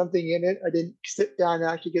might be something in it. I didn't sit down and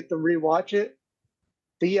actually get to rewatch it.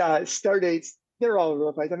 But yeah, star dates, they're all over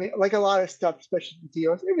the place. I mean, like a lot of stuff, especially in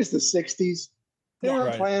TOS, it was the 60s. They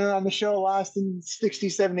weren't planning on the show lasting 60,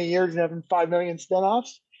 70 years and having 5 million spinoffs.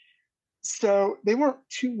 So they weren't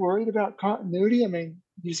too worried about continuity. I mean,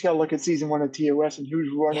 you just got to look at season 1 of TOS and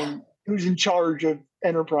who's in charge of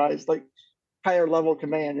Enterprise, like higher level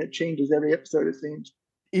command. It changes every episode, it seems.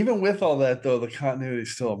 Even with all that, though, the continuity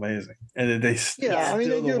is still amazing, and they they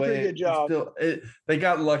do a pretty good job. They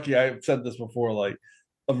got lucky. I've said this before, like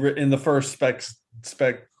in the first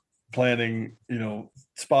spec planning,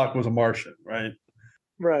 Spock was a Martian, right?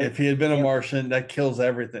 Right. If he had been a Martian, that kills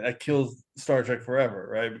everything. That kills Star Trek forever,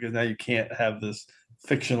 right? Because now you can't have this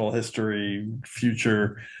fictional history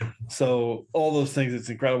future. So all those things, it's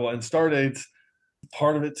incredible. And Stardate's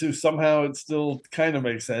part of it too. Somehow it still kind of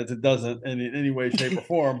makes sense. It doesn't in any way, shape, or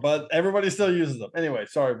form, but everybody still uses them. Anyway,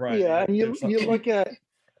 sorry, Brian. Yeah, and you look at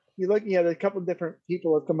a couple of different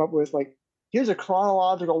people have come up with like, here's a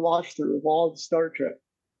chronological watch through of all of Star Trek.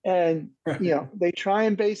 And they try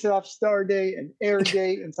and base it off star date and air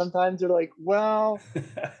date, and sometimes they're like, well,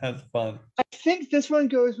 that's fun. I think this one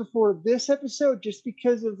goes before this episode just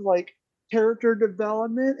because of like character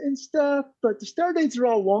development and stuff, but the star dates are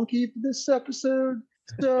all wonky for this episode.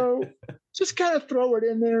 So just kind of throw it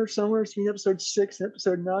in there somewhere between episode 6 and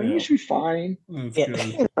episode 9. You should be fine. That's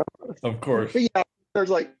good. Of course. But yeah, there's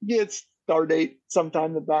like, it's star date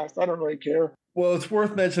sometime the best. I don't really care. Well, it's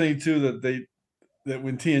worth mentioning too that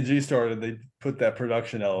when TNG started, they put that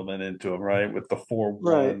production element into them, right? With the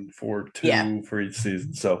 4-1, 4-2 for each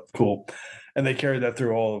season. So cool. And they carried that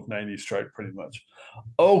through all of 90s Trek pretty much.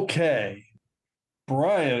 Okay.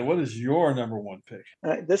 Brian, what is your number one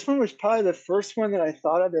pick? This one was probably the first one that I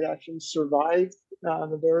thought of that actually survived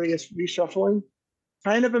the various reshuffling.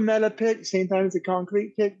 Kind of a meta pick, same time as a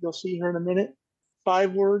concrete pick. You'll see here in a minute.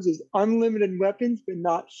 5 words is unlimited weapons, but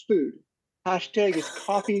not food. Hashtag is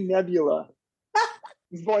Coffee Nebula.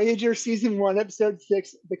 Voyager season 1, episode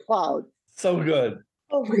 6, The Cloud. So good.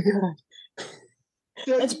 Oh my God.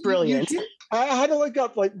 So that's brilliant. I had to look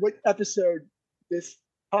up like what episode this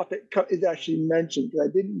topic is actually mentioned because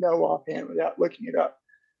I didn't know offhand without looking it up.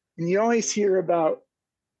 And you always hear about,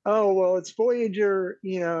 oh, well, it's Voyager,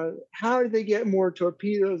 how did they get more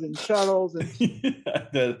torpedoes and shuttles? And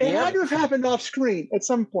it had to have happened off screen at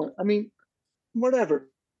some point. I mean, whatever.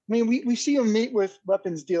 I mean, we see them meet with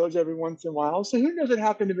weapons dealers every once in a while, so who knows what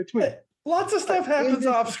happened in between? Lots of stuff happens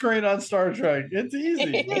off screen on Star Trek. It's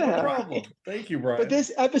easy. No problem. Thank you, Brian. But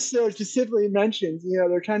this episode specifically mentions,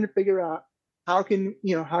 they're trying to figure out how can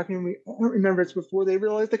we, I don't remember it's before they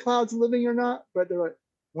realize the cloud's living or not, but they're like,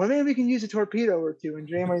 well, maybe we can use a torpedo or two. And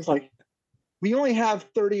Janeway's like, we only have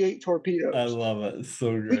 38 torpedoes. I love it. It's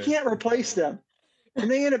so great. We can't replace them.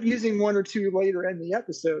 And they end up using 1 or 2 later in the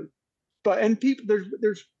episode. People,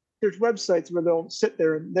 there's websites where they'll sit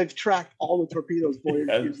there and they've tracked all the torpedoes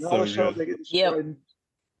Voyager uses, all the shuttles they get destroyed. And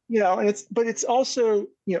it's also,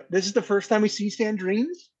 this is the first time we see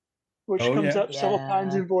Sandrine's, which comes up several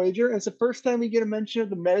times in Voyager. And it's the first time we get a mention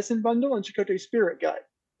of the medicine bundle and Chakotay's spirit guide.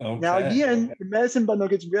 Okay. Now, again, the medicine bundle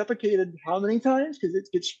gets replicated how many times? Because it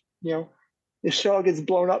gets, the shell gets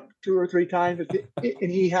blown up 2 or 3 times,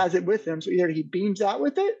 and he has it with him. So either he beams out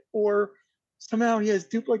with it, or somehow he has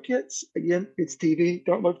duplicates. Again, it's TV.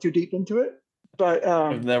 Don't look too deep into it. But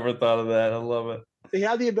I've never thought of that. I love it. They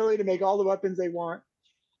have the ability to make all the weapons they want.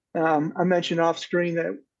 I mentioned off screen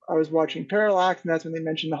that I was watching Parallax, and that's when they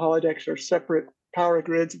mentioned the holodecks are separate power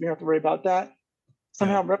grids. We don't have to worry about that.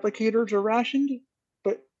 Somehow replicators are rationed,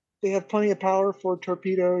 but they have plenty of power for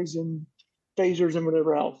torpedoes and phasers and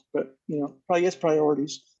whatever else. But I guess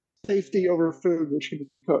priorities: safety over food, which can be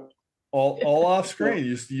cooked. All off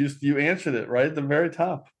screen. You answered it right at the very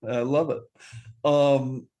top. I love it.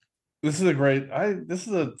 This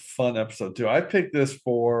is a fun episode too. I picked this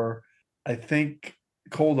for, I think,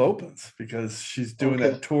 cold opens, because she's doing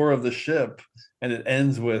that tour of the ship, and it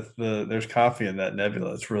ends with there's coffee in that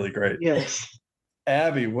nebula. It's really great. Yes.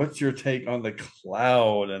 Abby, what's your take on the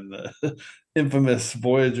Cloud and the infamous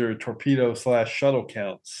Voyager torpedo / shuttle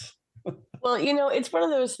counts? Well, it's one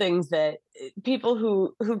of those things that people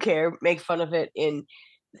who care make fun of it in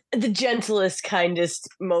the gentlest, kindest,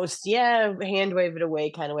 most hand wave it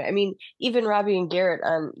away kind of way. I mean, even Robbie and Garrett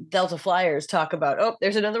on Delta Flyers talk about,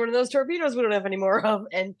 there's another one of those torpedoes we don't have any more of,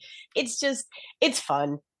 and it's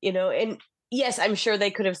fun, and yes, I'm sure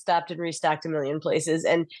they could have stopped and restocked a million places,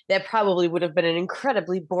 and that probably would have been an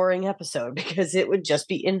incredibly boring episode because it would just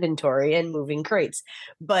be inventory and moving crates.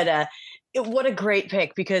 But what a great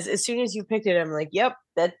pick, because as soon as you picked it, I'm like, yep,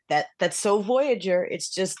 that's so Voyager. It's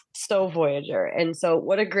just so Voyager. And so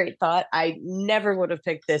what a great thought. I never would have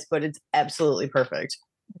picked this, but it's absolutely perfect.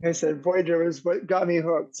 Like I said, Voyager was what got me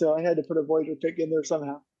hooked, so I had to put a Voyager pick in there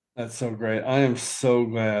somehow. That's so great. I am so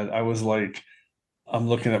glad. I was like, I'm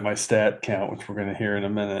looking at my stat count, which we're going to hear in a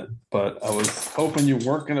minute, but I was hoping you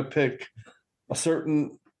weren't going to pick a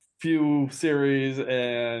certain few series,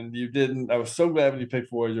 and you didn't. I was so glad when you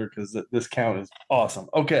picked Voyager, because this count is awesome.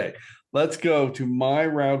 Okay, let's go to my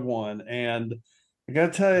round one, and I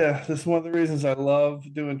gotta tell you, this is one of the reasons I love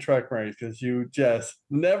doing TrekRanks, because you just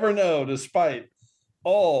never know, despite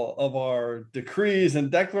all of our decrees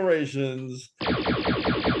and declarations.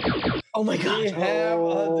 Oh my God. We have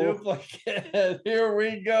a duplicate. Here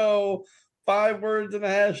we go. 5 words and a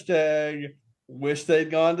hashtag. Wish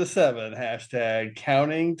they'd gone to 7. Hashtag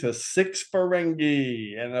counting to 6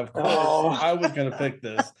 Ferengi. And of course, I was going to pick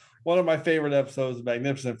this. One of my favorite episodes of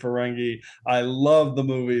Magnificent Ferengi. I love the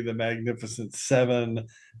movie The Magnificent Seven.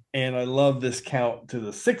 And I love this count to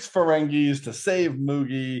the 6 Ferengis to save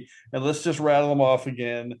Moogie. And let's just rattle them off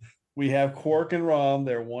again. We have Quark and Rom.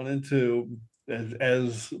 They're 1 and 2.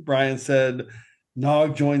 As Brian said,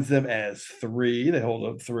 Nog joins them as 3. They hold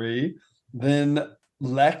up 3. Then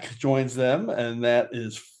Lek joins them, and that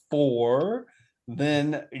is 4.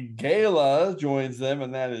 Then Gala joins them,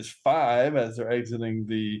 and that is 5 as they're exiting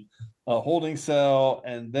the holding cell.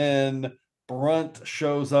 And then Brunt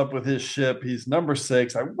shows up with his ship. He's number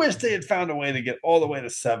 6. I wish they had found a way to get all the way to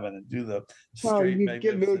 7 and do the straight. You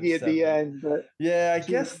get Moogie at the end, but yeah, I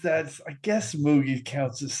guess Moogie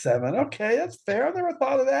counts as 7. Okay, that's fair. I never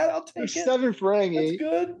thought of that. I'll take it. 7 Ferengi. That's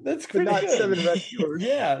good. That's pretty but not good. 7 rescuers.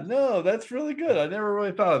 Yeah, no, that's really good. I never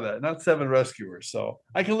really thought of that. Not 7 rescuers, so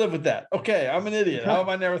I can live with that. Okay, I'm an idiot. How have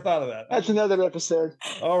I never thought of that? That's another episode.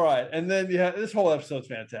 All right, and then you have this whole episode's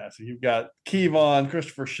fantastic. You've got Kevon,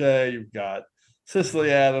 Christopher Shea. You've got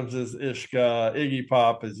Cicely Adams as Ishka, Iggy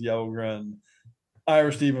Pop as Yogren,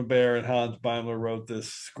 Ira Stephen Bear and Hans Beimler wrote this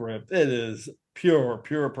script. It is pure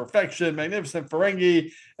perfection. Magnificent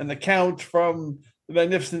Ferengi and the Count from the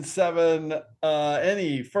Magnificent Seven.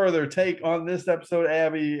 Any further take on this episode,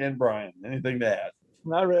 Abby and Brian? Anything to add?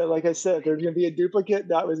 Not really. Like I said, there's going to be a duplicate.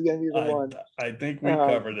 That was going to be the one. I think we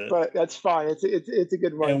covered it. But that's fine. It's a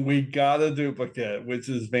good one. And we got a duplicate, which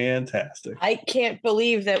is fantastic. I can't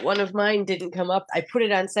believe that one of mine didn't come up. I put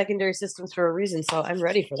it on secondary systems for a reason, so I'm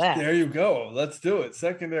ready for that. There you go. Let's do it.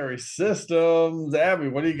 Secondary systems. Abby,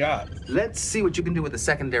 what do you got? Let's see what you can do with the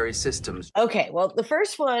secondary systems. Okay, well, the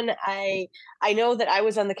first one, I know that I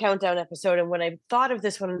was on the countdown episode, and when I thought of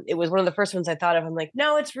this one, it was one of the first ones I thought of. I'm like,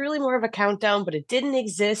 no, it's really more of a countdown, but it didn't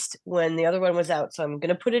exist when the other one was out, so I'm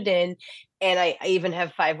going to put it in. And I even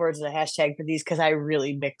have 5 words and a hashtag for these because I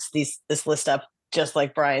really mixed this list up just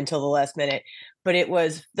like Brian till the last minute. But it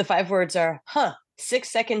was, the 5 words are 6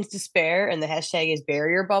 seconds to spare, and the hashtag is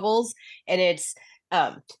barrier bubbles, and it's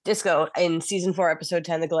Disco in season 4 episode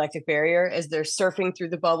 10, the Galactic Barrier, as they're surfing through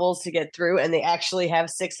the bubbles to get through, and they actually have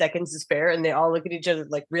 6 seconds to spare, and they all look at each other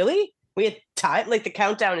like, really? We had time? Like, the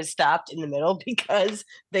countdown is stopped in the middle because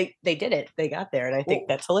they did it. They got there, and I think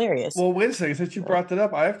that's hilarious. Well, wait a second. Since you brought that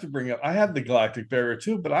up, I have to bring up, I have the Galactic Barrier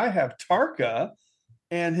too, but I have Tarka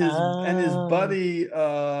and his buddy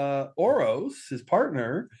Oros, his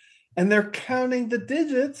partner, And they're counting the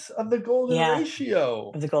digits of the golden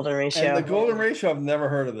ratio. Of the golden ratio. And the golden ratio, I've never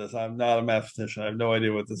heard of this. I'm not a mathematician. I have no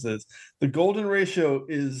idea what this is. The golden ratio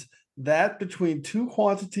is that between two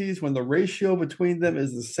quantities when the ratio between them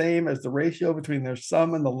is the same as the ratio between their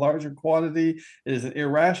sum and the larger quantity. It is an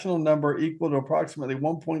irrational number equal to approximately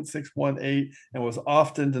 1.618 and was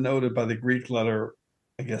often denoted by the Greek letter,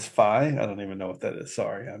 I guess, phi. I don't even know what that is.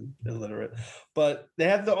 Sorry, I'm illiterate. But they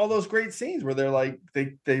have all those great scenes where they're like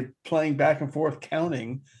they playing back and forth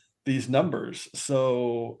counting these numbers.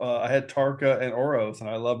 So I had Tarka and Oros, and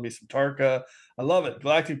I love me some Tarka. I love it.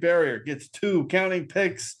 Galactic Barrier gets 2 counting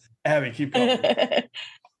picks. Abby, keep going.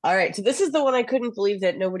 All right, so this is the one I couldn't believe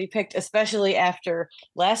that nobody picked, especially after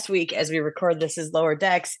last week as we record this is Lower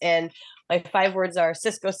Decks. And my 5 words are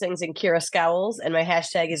Cisco sings and Kira scowls, and my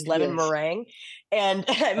hashtag is lemon meringue. And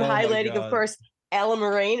I'm highlighting, of course, Alan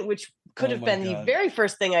Moraine, which could have been the very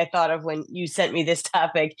first thing I thought of when you sent me this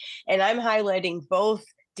topic. And I'm highlighting both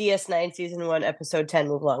DS9 Season 1, Episode 10,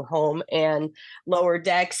 Move Along Home, and Lower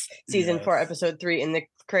Decks Season 4, Episode 3, In the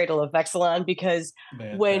Cradle of Vexilon, because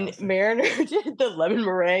when Mariner did the lemon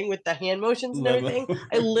meringue with the hand motions and everything,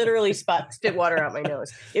 I literally spit water out my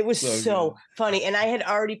nose. It was so funny. And I had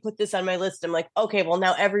already put this on my list. I'm like, okay, well,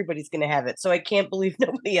 now everybody's going to have it. So I can't believe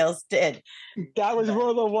nobody else did. That was one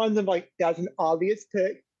of the ones I'm like, that's an obvious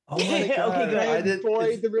pick. Oh my God. Okay, good. I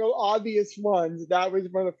avoid the real obvious ones. That was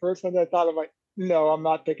one of the first ones I thought of, like, no, I'm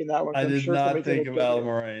not picking that one. I did not think of Alan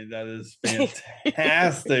Moraine. That is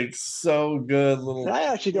fantastic. So good. I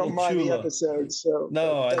actually don't mind the episode. So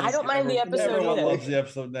no, I don't mind the episode. Everyone either. loves the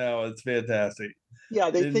episode now. It's fantastic. Yeah,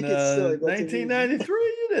 they think it's silly. 1993,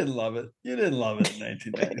 you didn't love it. You didn't love it in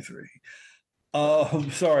 1993. I'm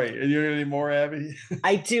sorry. Are you any more, Abby?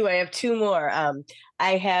 I do. I have 2 more.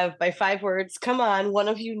 I have my 5 words. Come on, one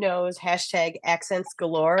of you knows hashtag accents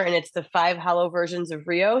galore, and it's the 5 hollow versions of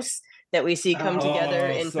Rios that we see come together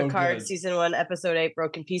in Picard Season 1, Episode 8,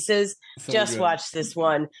 Broken Pieces. Just watch this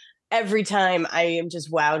one. Every time I am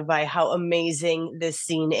just wowed by how amazing this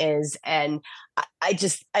scene is. And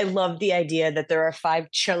I love the idea that there are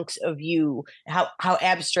 5 chunks of you, how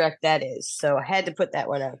abstract that is. So I had to put that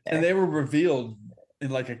one out there. And they were revealed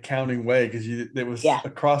in like a counting way because it was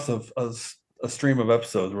across a stream of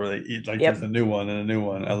episodes where they eat like there's a new one and a new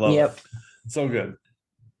one. I love it. So good.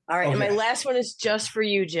 All right, and my last one is just for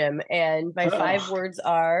you, Jim. And my 5 words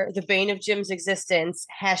are the bane of Jim's existence,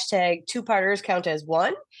 hashtag 2-parters count as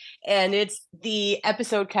 1. And it's the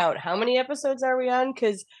episode count. How many episodes are we on?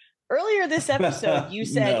 Because earlier this episode, you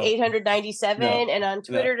said 897. And on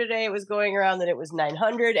Twitter today, it was going around that it was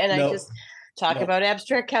 900. And I just talk about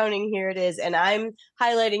abstract counting. Here it is. And I'm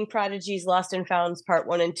highlighting Prodigy's Lost and Founds Part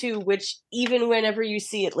 1 and 2, which even whenever you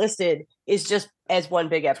see it listed is just as one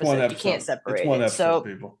big episode. You can't separate it's one it. Episode, so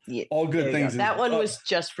people. All good things. That one was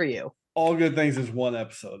just for you. All good things is one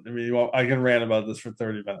episode. I mean, I can rant about this for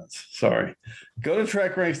 30 minutes. Sorry. Go to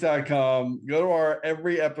TrekRanks.com. Go to our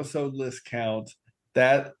every episode list count.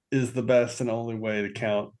 That is the best and only way to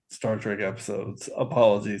count Star Trek episodes.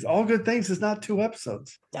 Apologies. All Good Things is not 2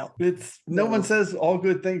 episodes. No. No one says All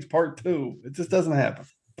Good Things Part 2. It just doesn't happen.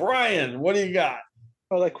 Brian, what do you got?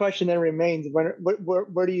 Well, the question then remains: where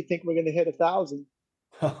do you think we're going to hit 1,000?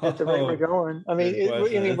 At the rate we're going. I mean,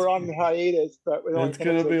 we're on the hiatus, but it's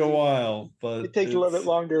going to be a while. But it takes a little bit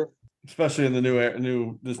longer, especially in the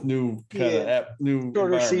new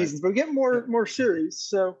shorter seasons. But we get more series,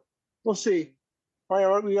 so we'll see. All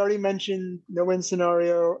right, we already mentioned No Win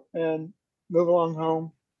Scenario and Move Along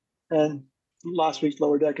Home, and last week's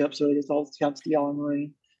Lower Deck episode. I guess all counts the Alan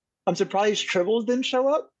Moraine. I'm surprised Tribbles didn't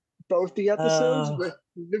show up. Both the episodes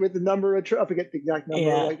with the number of I forget the exact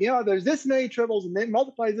number. There's this many Tribbles and then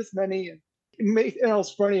multiplies this many, and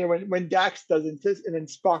it's funnier when Dax does insist and then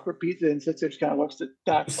Spock repeats it and Sister just kind of looks at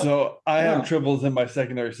Dax. So I have Tribbles in my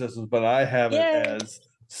secondary systems, but I have it as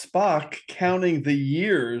Spock counting the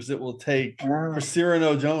years it will take for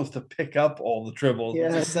Cyrano Jones to pick up all the Tribbles,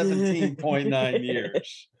 which is 17.9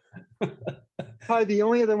 years. Probably the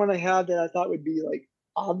only other one I had that I thought would be like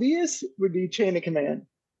obvious would be Chain of Command.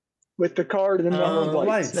 With the card and the number of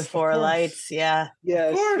lights. The 4 lights, Yes.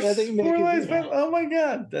 Of course. I think 4 lights. Oh my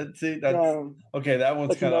God. That's okay. That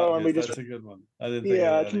one's kind of obvious. That's a good one. I didn't think of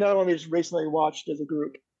that. It's another one we just recently watched as a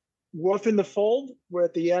group. Wolf in the Fold, where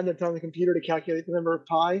at the end they're telling the computer to calculate the number of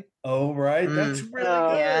pi. Oh, right. That's really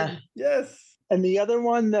good. Yeah. Yes. And the other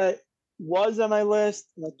one that was on my list,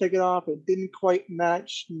 and I took it off, it didn't quite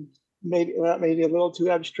match, maybe a little too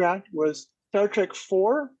abstract, was Star Trek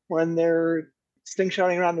 4, when they're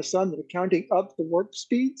slingshotting around the sun, they're counting up the warp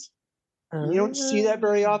speeds. You don't see that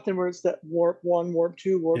very often where it's that warp 1, warp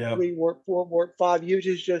 2, warp 3, warp 4, warp 5.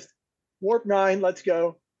 Usually it's just warp 9, let's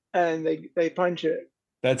go. and they punch it.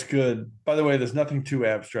 That's good. By the way, there's nothing too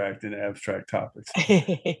abstract in abstract topics.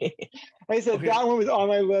 I said that one was on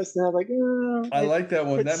my list, and I was like, I like that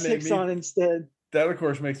one. Put That made 6 me on instead. That, of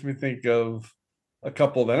course, makes me think of a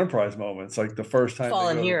couple of Enterprise moments, like the first time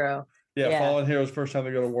Fallen Hero. Fallen Hero's first time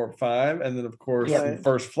they go to Warp 5, and then of course Yep. in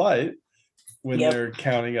First Flight when Yep. they're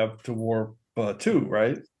counting up to Warp 2,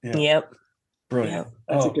 right? Yeah. Yep. Brilliant. Yep.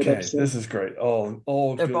 That's a good Okay, episode. this is great. All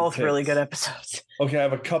They're good both really picks. good episodes. Okay, I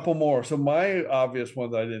have a couple more. So my obvious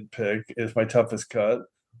one that I didn't pick is my toughest cut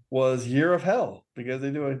was Year of Hell, because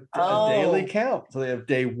they do a daily count. So they have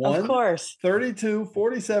day 1, Of course. 32,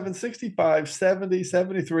 47, 65, 70,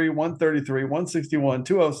 73, 133, 161,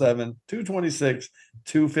 207, 226,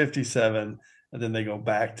 257. And then they go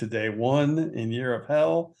back to day 1 in Year of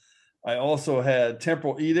Hell. I also had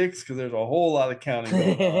Temporal Edicts, because there's a whole lot of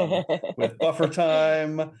counting going on with buffer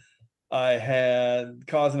time. I had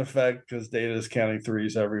Cause and Effect, because Data is counting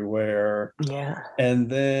 3s everywhere. Yeah. And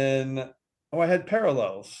then, I had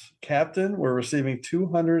Parallels. Captain, we're receiving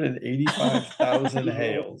 285,000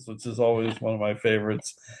 hails, which is always one of my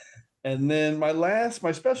favorites. And then my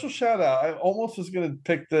special shout out, I almost was going to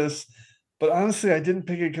pick this, but honestly, I didn't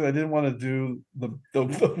pick it because I didn't want to do the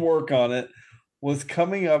work on it, was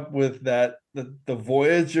coming up with the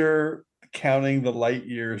Voyager counting the light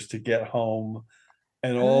years to get home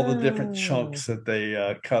and all the different chunks that they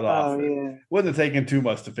cut off. Yeah. Wouldn't have taken too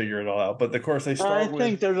much to figure it all out, but of course they start I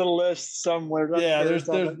think there's a list somewhere. There's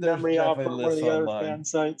memory off definitely one of lists the other online. fan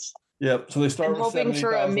sites. Yep. So they start I'm with hoping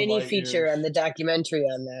for a 70,000 mini light feature years. on the documentary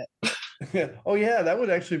on that. Oh yeah, that would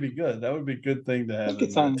actually be good. That would be a good thing to have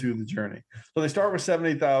to the journey. So they start with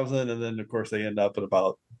 70,000, and then of course they end up at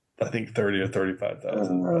about, I think, 30 or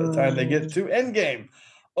 35,000 by the time they get to Endgame.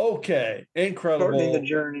 Okay, incredible. Shortening the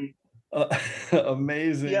journey.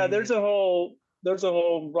 Amazing. Yeah, there's a whole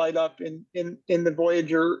write up in the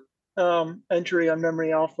Voyager entry on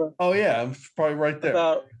Memory Alpha. Oh yeah, I'm probably right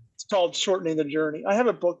there. It's called Shortening the Journey. I have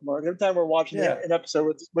a bookmark. Every time we're watching an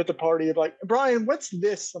episode with the party, of like, Brian, what's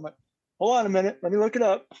this? I'm like, hold on a minute, let me look it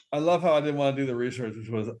up. I love how I didn't want to do the research, which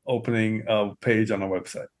was opening a page on a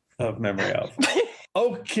website of Memory Alpha.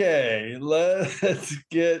 Okay, let's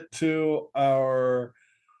get to our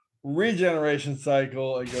regeneration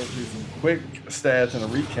cycle and go through some quick stats and a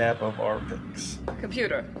recap of our picks.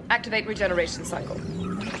 Computer, activate regeneration cycle.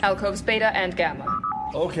 Alcoves beta and gamma.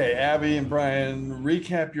 Okay, Abby and Bryan,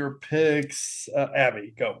 recap your picks.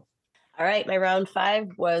 Abby, go. All right, my round 5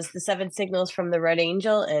 was the 7 signals from the Red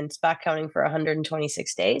Angel and Spock counting for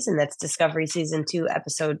 126 days, and that's Discovery Season 2,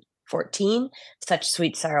 Episode 14, Such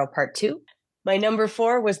Sweet Sorrow Part 2. My number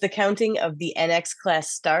 4 was the counting of the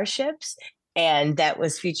NX-class starships, and that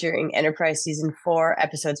was featuring Enterprise Season 4,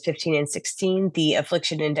 Episodes 15 and 16, The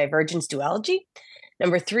Affliction and Divergence Duology.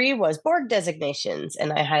 Number 3 was Borg designations,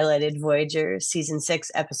 and I highlighted Voyager Season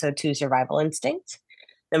 6, Episode 2, Survival Instinct.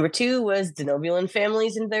 Number 2 was Denobulan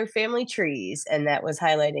families and their family trees, and that was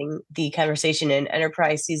highlighting the conversation in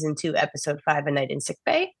Enterprise Season 2, Episode 5, A Night in Sick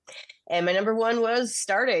Bay. And my number 1 was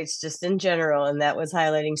Stardates, just in general, and that was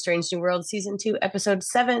highlighting Strange New World Season 2, Episode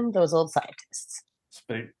 7, Those Old Scientists.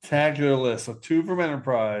 Spectacular list. So 2 from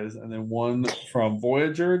Enterprise, and then 1 from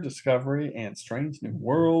Voyager, Discovery, and Strange New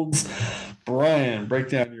Worlds. Bryan, break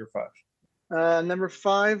down your 5. Number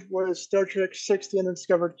 5 was Star Trek 6, The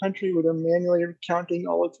Undiscovered Country, where they're manually counting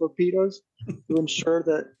all the torpedoes to ensure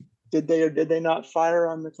that did they or did they not fire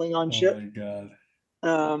on the Klingon ship. Oh my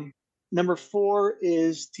God. Number 4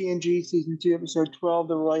 is TNG Season 2, Episode 12,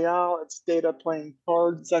 The Royale. It's Data playing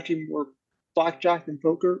cards. It's actually more blackjack than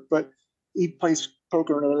poker, but he plays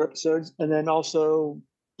poker in other episodes. And then also...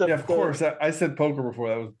 of course. I said poker before.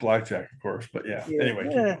 That was blackjack, of course. But anyway.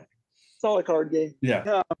 It's all a card game.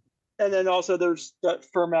 Yeah. And then also there's that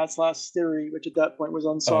Fermat's Last Theory, which at that point was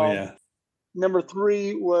unsolved. Oh, yeah. Number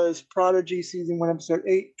 3 was Prodigy Season 1, Episode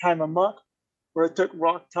 8, Time Amok, where it took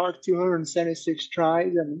Rock Talk 276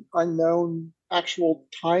 tries and an unknown actual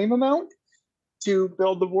time amount to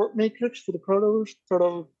build the warp matrix for the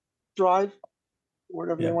proto drive,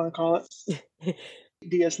 whatever they want to call it.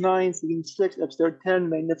 DS9, Season 6, Episode 10,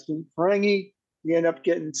 Magnificent Ferengi. You end up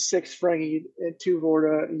getting 6 Ferengi and 2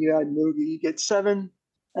 Vorta, and you add Mugi, you get 7.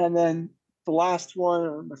 And then the last one,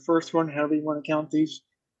 or the first one, however you want to count these,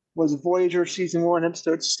 was Voyager Season 1,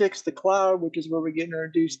 Episode 6, The Cloud, which is where we get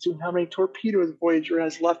introduced to how many torpedoes Voyager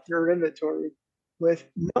has left in her inventory, with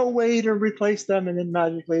no way to replace them, and then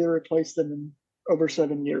magically to replace them in over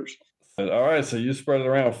 7 years. All right, so you spread it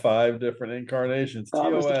around 5 different incarnations.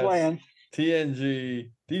 That was the plan. TNG,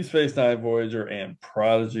 Deep Space Nine, Voyager, and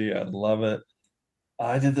Prodigy. I love it.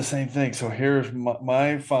 I did the same thing. So here's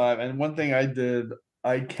my 5. And one thing I did,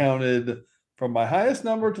 I counted From my highest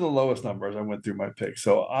number to the lowest number as I went through my picks.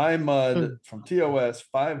 So I Mud from TOS,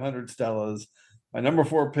 500 Stellas. My number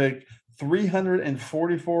 4 pick,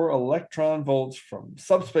 344 electron volts from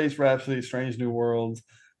Subspace Rhapsody, Strange New Worlds.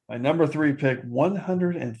 My number 3 pick,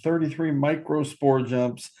 133 microspore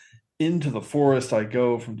jumps. Into the Forest I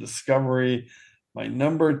Go from Discovery. My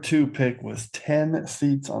number 2 pick was 10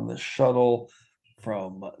 seats on the shuttle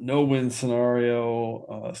from No Win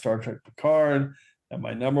Scenario, Star Trek Picard. And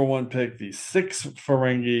my number 1 pick, the 6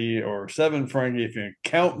 Ferengi or 7 Ferengi, if you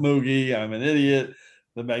count Moogie, I'm an idiot.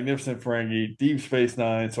 The Magnificent Ferengi, Deep Space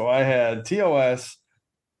Nine. So I had TOS,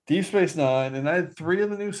 Deep Space Nine, and I had 3 of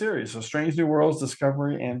the new series. So Strange New Worlds,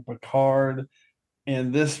 Discovery, and Picard.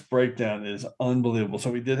 And this breakdown is unbelievable.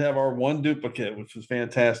 So we did have our 1 duplicate, which was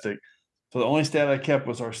fantastic. So the only stat I kept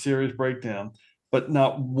was our series breakdown. But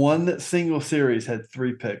not one single series had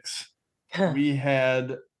 3 picks. We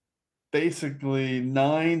had basically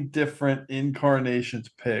 9 different incarnations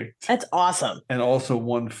picked. That's awesome. And also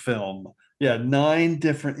 1 film. Yeah, 9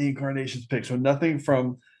 different incarnations picked. So nothing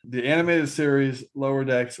from the animated series, Lower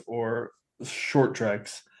Decks, or Short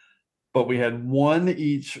Treks. But we had 1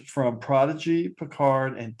 each from Prodigy,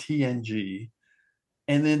 Picard, and TNG.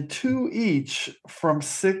 And then 2 each from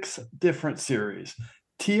 6 different series.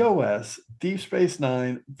 TOS, Deep Space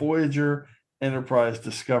Nine, Voyager, Enterprise,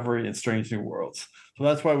 Discovery, and Strange New Worlds. So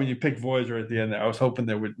that's why when you picked Voyager at the end there, I was hoping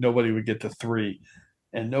nobody would get to 3,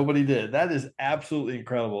 and nobody did. That is absolutely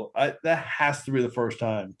incredible. That has to be the first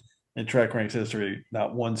time in TrekRanks history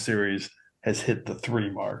not 1 series has hit the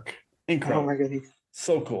 3 mark. Incredible. Oh my goodness.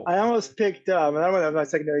 So cool. I almost picked, and I went on my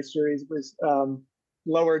secondary series was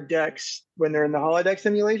Lower Decks when they're in the holodeck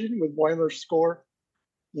simulation with Boimler's score.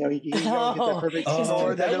 You know, he get that perfect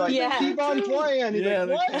score. They're like, keep on playing. He's like,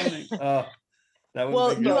 what?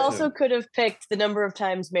 Well, you also could have picked the number of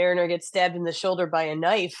times Mariner gets stabbed in the shoulder by a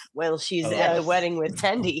knife while she's at the wedding with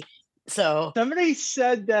Tendi. So somebody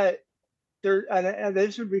said that and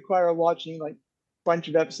this would require watching like a bunch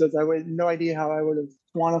of episodes. I had no idea how I would have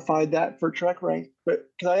quantified that for TrekRanks, but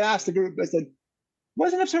because I asked the group, I said,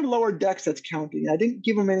 "What's an episode of Lower Decks that's counting?" I didn't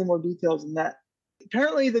give them any more details than that.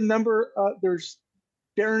 Apparently, the number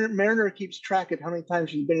Mariner keeps track of how many times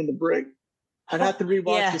she's been in the brig. I'd have to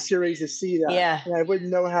rewatch the series to see that. Yeah. And I wouldn't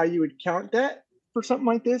know how you would count that for something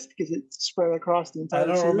like this because it's spread across the entire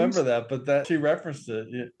series. I don't remember that, but that she referenced it,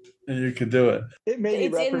 and you could do it.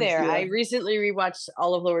 It's in there. I recently rewatched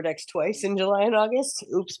all of Lower Decks twice in July and August.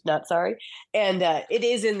 Oops, not sorry. And it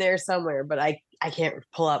is in there somewhere, but I can't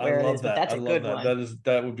pull out where it is. But that's a good one.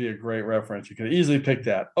 That would be a great reference. You could easily pick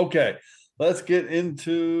that. Okay, let's get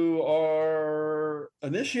into our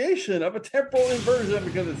initiation of a temporal inversion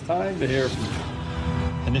because it's time to hear from you.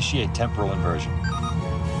 Initiate temporal inversion.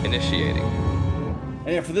 Initiating.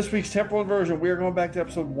 And for this week's temporal inversion, we are going back to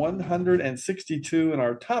episode 162 and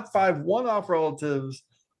our top 5 one-off relatives,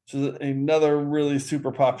 which is another really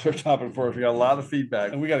super popular topic for us. We got a lot of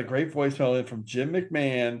feedback, and we got a great voicemail in from Jim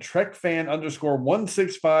McMahon,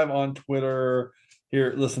 TrekFan_165 on Twitter.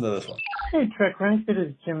 Here, listen to this one. Hey, TrekRanks, it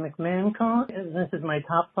is Jim McMahon calling. This is my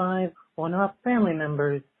top 5 one-off family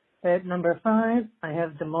members. At number 5, I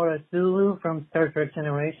have Demora Sulu from Star Trek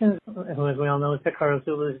Generations, who, as we all know, is Hikaru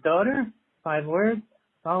Sulu's daughter. 5 words.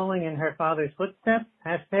 Following in her father's footsteps,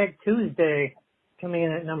 #Tuesday. Coming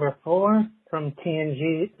in at number 4, from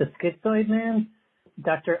TNG, The Schizoid Man,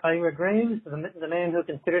 Dr. Ira Graves, the man who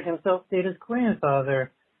considered himself Data's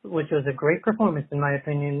grandfather, which was a great performance in my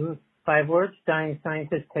opinion. 5 words, dying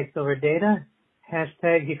scientist takes over Data,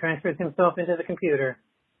 #he transfers himself into the computer.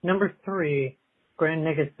 Number 3, Grand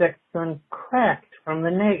Negus' sex son Cracked from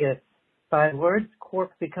the Negus. 5 words,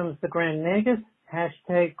 Quark becomes the Grand Negus,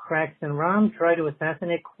 #Cracks and Rom try to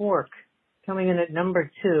assassinate Quark. Coming in at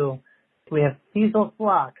number 2, we have Cecil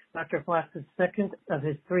Phlox, Dr. Phlox's second of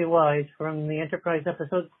his 3 wives from the Enterprise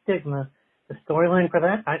episode Stigma. The storyline for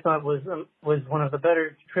that I thought was one of the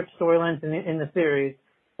better Trip storylines in the series.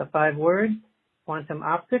 The 5 words, Quantum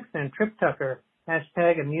Optics and Trip Tucker,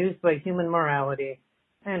 #amused by human morality.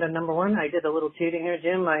 And at number 1, I did a little cheating here,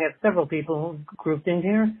 Jim. I have several people grouped in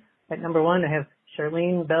here. At number 1, I have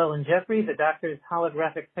Charlene, Bell, and Jeffrey, the Doctor's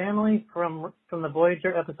holographic family from the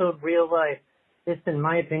Voyager episode Real Life. This, in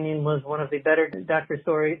my opinion, was one of the better Doctor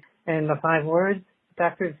stories. And the 5 words,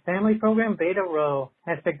 Doctor's family program, Beta Rho.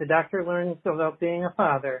 #the Doctor learns about being a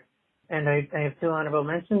father. And I have 2 honorable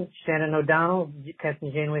mentions, Shannon O'Donnell,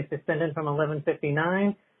 Captain Janeway's descendant from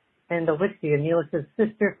 1159, and Alexia, Neelix's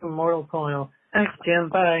sister from Mortal Coil. Thanks, Jim.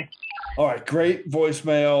 Bye. All right, great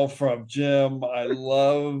voicemail from Jim. I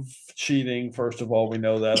love cheating. First of all, we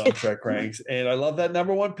know that on TrekRanks. And I love that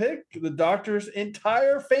number one pick. The Doctor's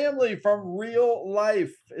entire family from real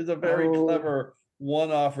life is a very clever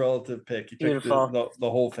one-off relative pick. You picked the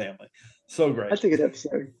whole family. So great. That's a good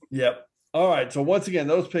episode. Yep. All right. So once again,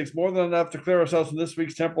 those picks more than enough to clear ourselves from this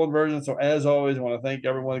week's temporal inversion. So as always, I want to thank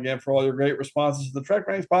everyone again for all your great responses to the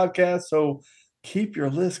TrekRanks podcast. So keep your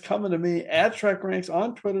list coming to me at TrekRanks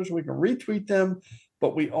on Twitter so we can retweet them.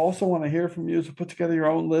 But we also want to hear from you. So put together your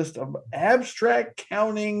own list of abstract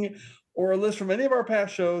counting or a list from any of our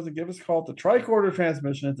past shows and give us a call to Tricorder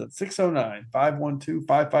Transmissions at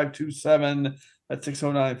 609-512-5527. That's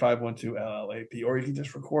 609-512-LLAP. Or you can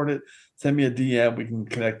just record it, send me a DM. We can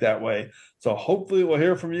connect that way. So hopefully we'll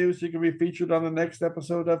hear from you so you can be featured on the next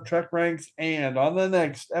episode of TrekRanks. And on the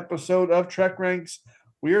next episode of TrekRanks,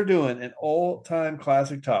 we are doing an all-time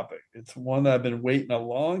classic topic. It's one that I've been waiting a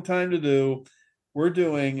long time to do. We're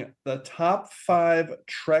doing the top 5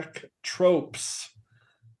 Trek tropes.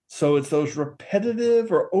 So it's those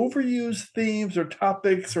repetitive or overused themes or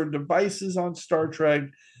topics or devices on Star Trek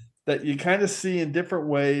that you kind of see in different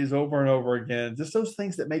ways over and over again. Just those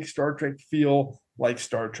things that make Star Trek feel like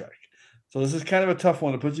Star Trek. So this is kind of a tough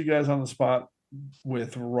one to put you guys on the spot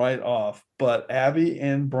with right off. But Abby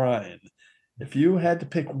and Bryan, if you had to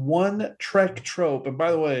pick one Trek trope, and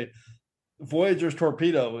by the way, Voyager's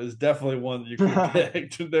torpedo is definitely one that you could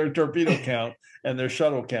pick. Their torpedo count and their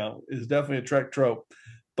shuttle count is definitely a Trek trope.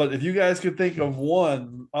 But if you guys could think of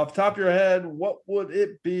one off the top of your head, what would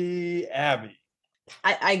it be, Abby?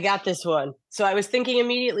 I got this one. So I was thinking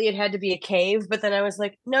immediately it had to be a cave, but then I was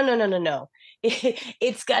like, no.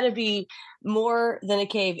 It's got to be more than a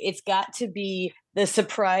cave. It's got to be the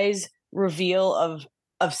surprise reveal of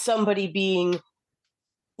somebody being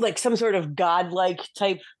like some sort of godlike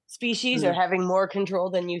type species or having more control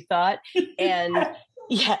than you thought. And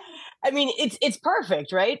yeah, I mean, it's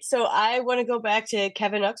perfect, right? So I want to go back to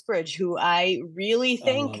Kevin Uxbridge, who I really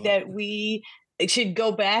think that we should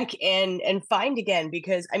go back and find again,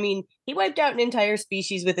 because I mean, he wiped out an entire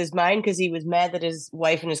species with his mind because he was mad that his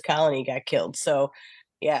wife and his colony got killed. So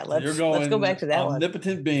yeah, let's go back to that one.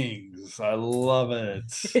 Omnipotent beings. I love it.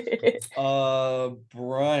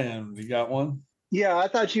 Bryan, you got one? Yeah, I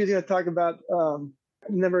thought she was going to talk about a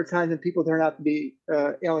number of times that people turn out to be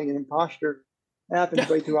alien imposter. It happens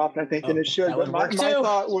way too often, I think, than it should. But my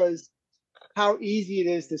thought was how easy it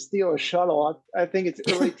is to steal a shuttle. I think it's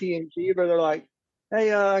early TNG, where they're like, hey,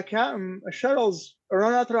 Captain, a shuttle's an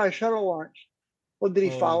unauthorized shuttle launch. Well, did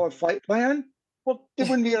he follow a flight plan? Well, it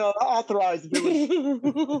wouldn't be authorized if it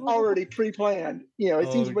was already pre-planned. You know,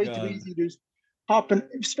 it seems way too easy to just hop in,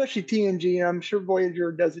 especially TNG. I'm sure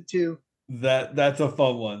Voyager does it too. That's a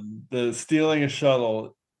fun one. The stealing a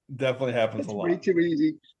shuttle definitely happens a lot. Way too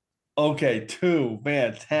easy. Okay, 2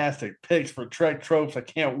 fantastic picks for Trek tropes. I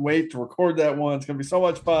can't wait to record that one. It's going to be so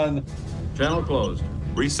much fun. Channel closed.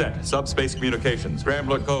 Reset. Subspace communications.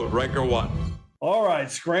 Scrambler code Riker 1. All right,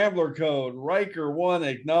 Scrambler code Riker 1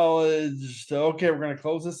 acknowledged. Okay, we're going to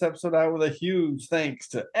close this episode out with a huge thanks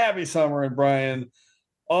to Abby Sommer and Bryan.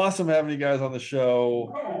 Awesome having you guys on the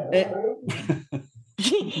show.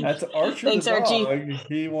 That's Archer. Thanks, the dog. Archie.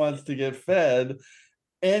 He wants to get fed.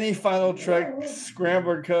 Any final Trek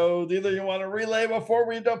Scrambler code either you want to relay before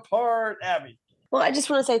we depart, Abby? Well, I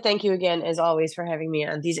just want to say thank you again, as always, for having me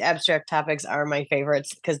on. These abstract topics are my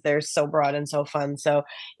favorites because they're so broad and so fun. So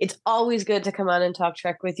it's always good to come on and talk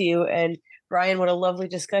Trek with you. And Bryan, what a lovely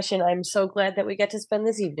discussion. I'm so glad that we get to spend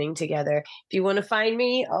this evening together. If you want to find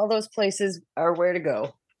me, all those places are where to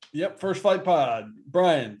go. Yep, First Flight Pod.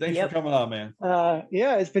 Bryan, thanks for coming on, man.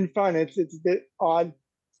 Yeah, it's been fun. It's a bit odd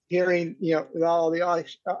hearing, without all the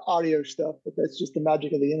audio stuff, but that's just the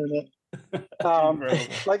magic of the internet.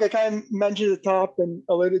 Like I kind of mentioned at the top and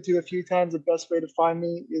alluded to a few times, the best way to find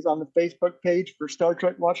me is on the Facebook page for Star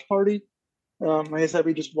Trek Watch Party. Like I said,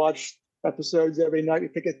 we just watch episodes every night. We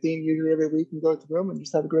pick a theme usually every week and go to the room and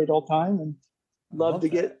just have a great old time, and love to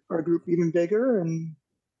get our group even bigger. And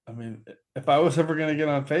I mean, if I was ever going to get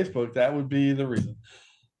on Facebook, that would be the reason.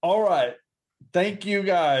 All right. Thank you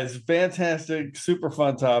guys. Fantastic, super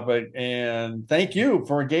fun topic. And thank you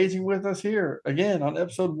for engaging with us here again on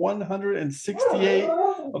episode 168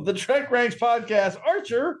 of the TrekRanks podcast.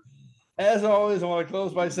 Archer, as always, I want to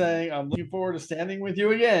close by saying I'm looking forward to standing with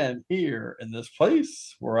you again here in this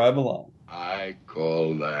place where I belong. I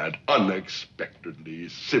call that unexpectedly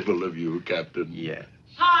civil of you, Captain. Yes.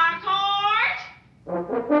 Harcourt!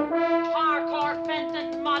 Harcourt,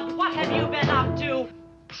 Fenton Mudd, what have you been up to?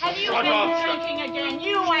 Have you been drinking again?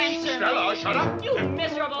 You answer Stella, me. shut up. You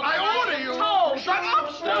miserable I order you. toad. Shut up,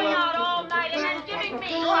 Stella. Going out all night and then giving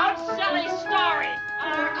me upset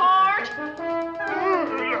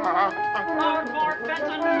Cardboard fence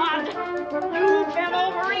and mud. You've been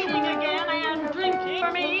overeating again and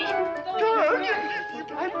drinking me. You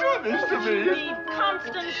can't do this to You me. need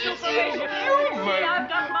constant supervision. See, I've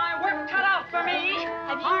got my work cut out for me.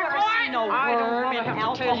 Have you ever seen a worm in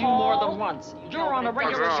alcohol? Tell you more than once. You're on a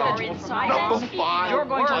regular schedule inside. Number 5. You're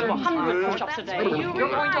going to do 100 push-ups a day. You're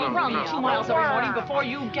going to run 2 miles every morning before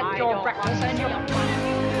you get your breakfast and your...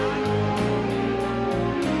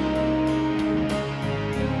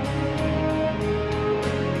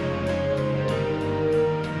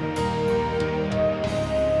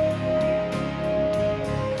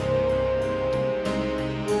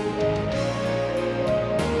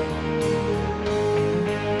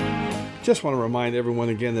 Just want to remind everyone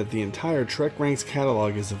again that the entire TrekRanks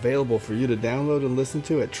catalog is available for you to download and listen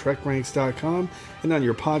to at TrekRanks.com and on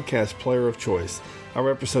your podcast player of choice.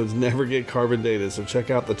 Our episodes never get carbon dated, so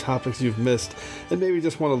check out the topics you've missed and maybe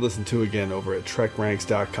just want to listen to again over at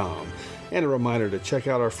TrekRanks.com. And a reminder to check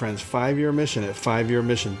out our friends 5-Year Mission at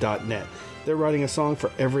 5yearmission.net. They're writing a song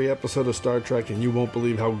for every episode of Star Trek, and you won't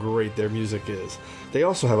believe how great their music is. They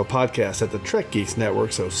also have a podcast at the Trek Geeks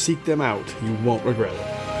Network, so seek them out. You won't regret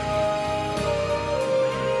it.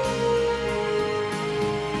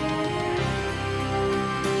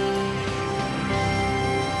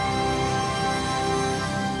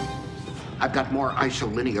 I've got more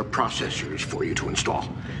isolinear processors for you to install.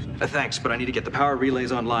 Thanks, but I need to get the power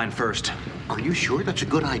relays online first. Are you sure that's a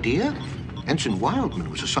good idea? Ensign Wildman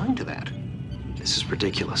was assigned to that. This is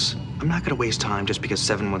ridiculous. I'm not going to waste time just because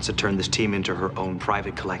Seven wants to turn this team into her own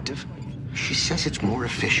private collective. She says it's more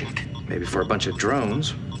efficient. Maybe for a bunch of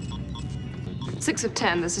drones. 6 of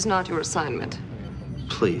 10, this is not your assignment.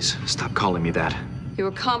 Please, stop calling me that. You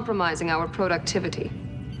are compromising our productivity.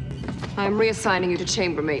 I am reassigning you to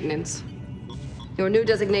chamber maintenance. Your new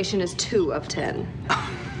designation is 2 of 10.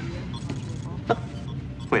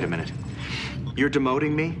 Wait a minute. You're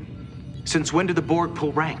demoting me? Since when did the Borg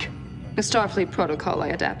pull rank? A Starfleet protocol I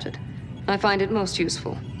adapted. I find it most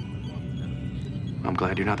useful. I'm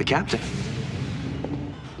glad you're not the captain.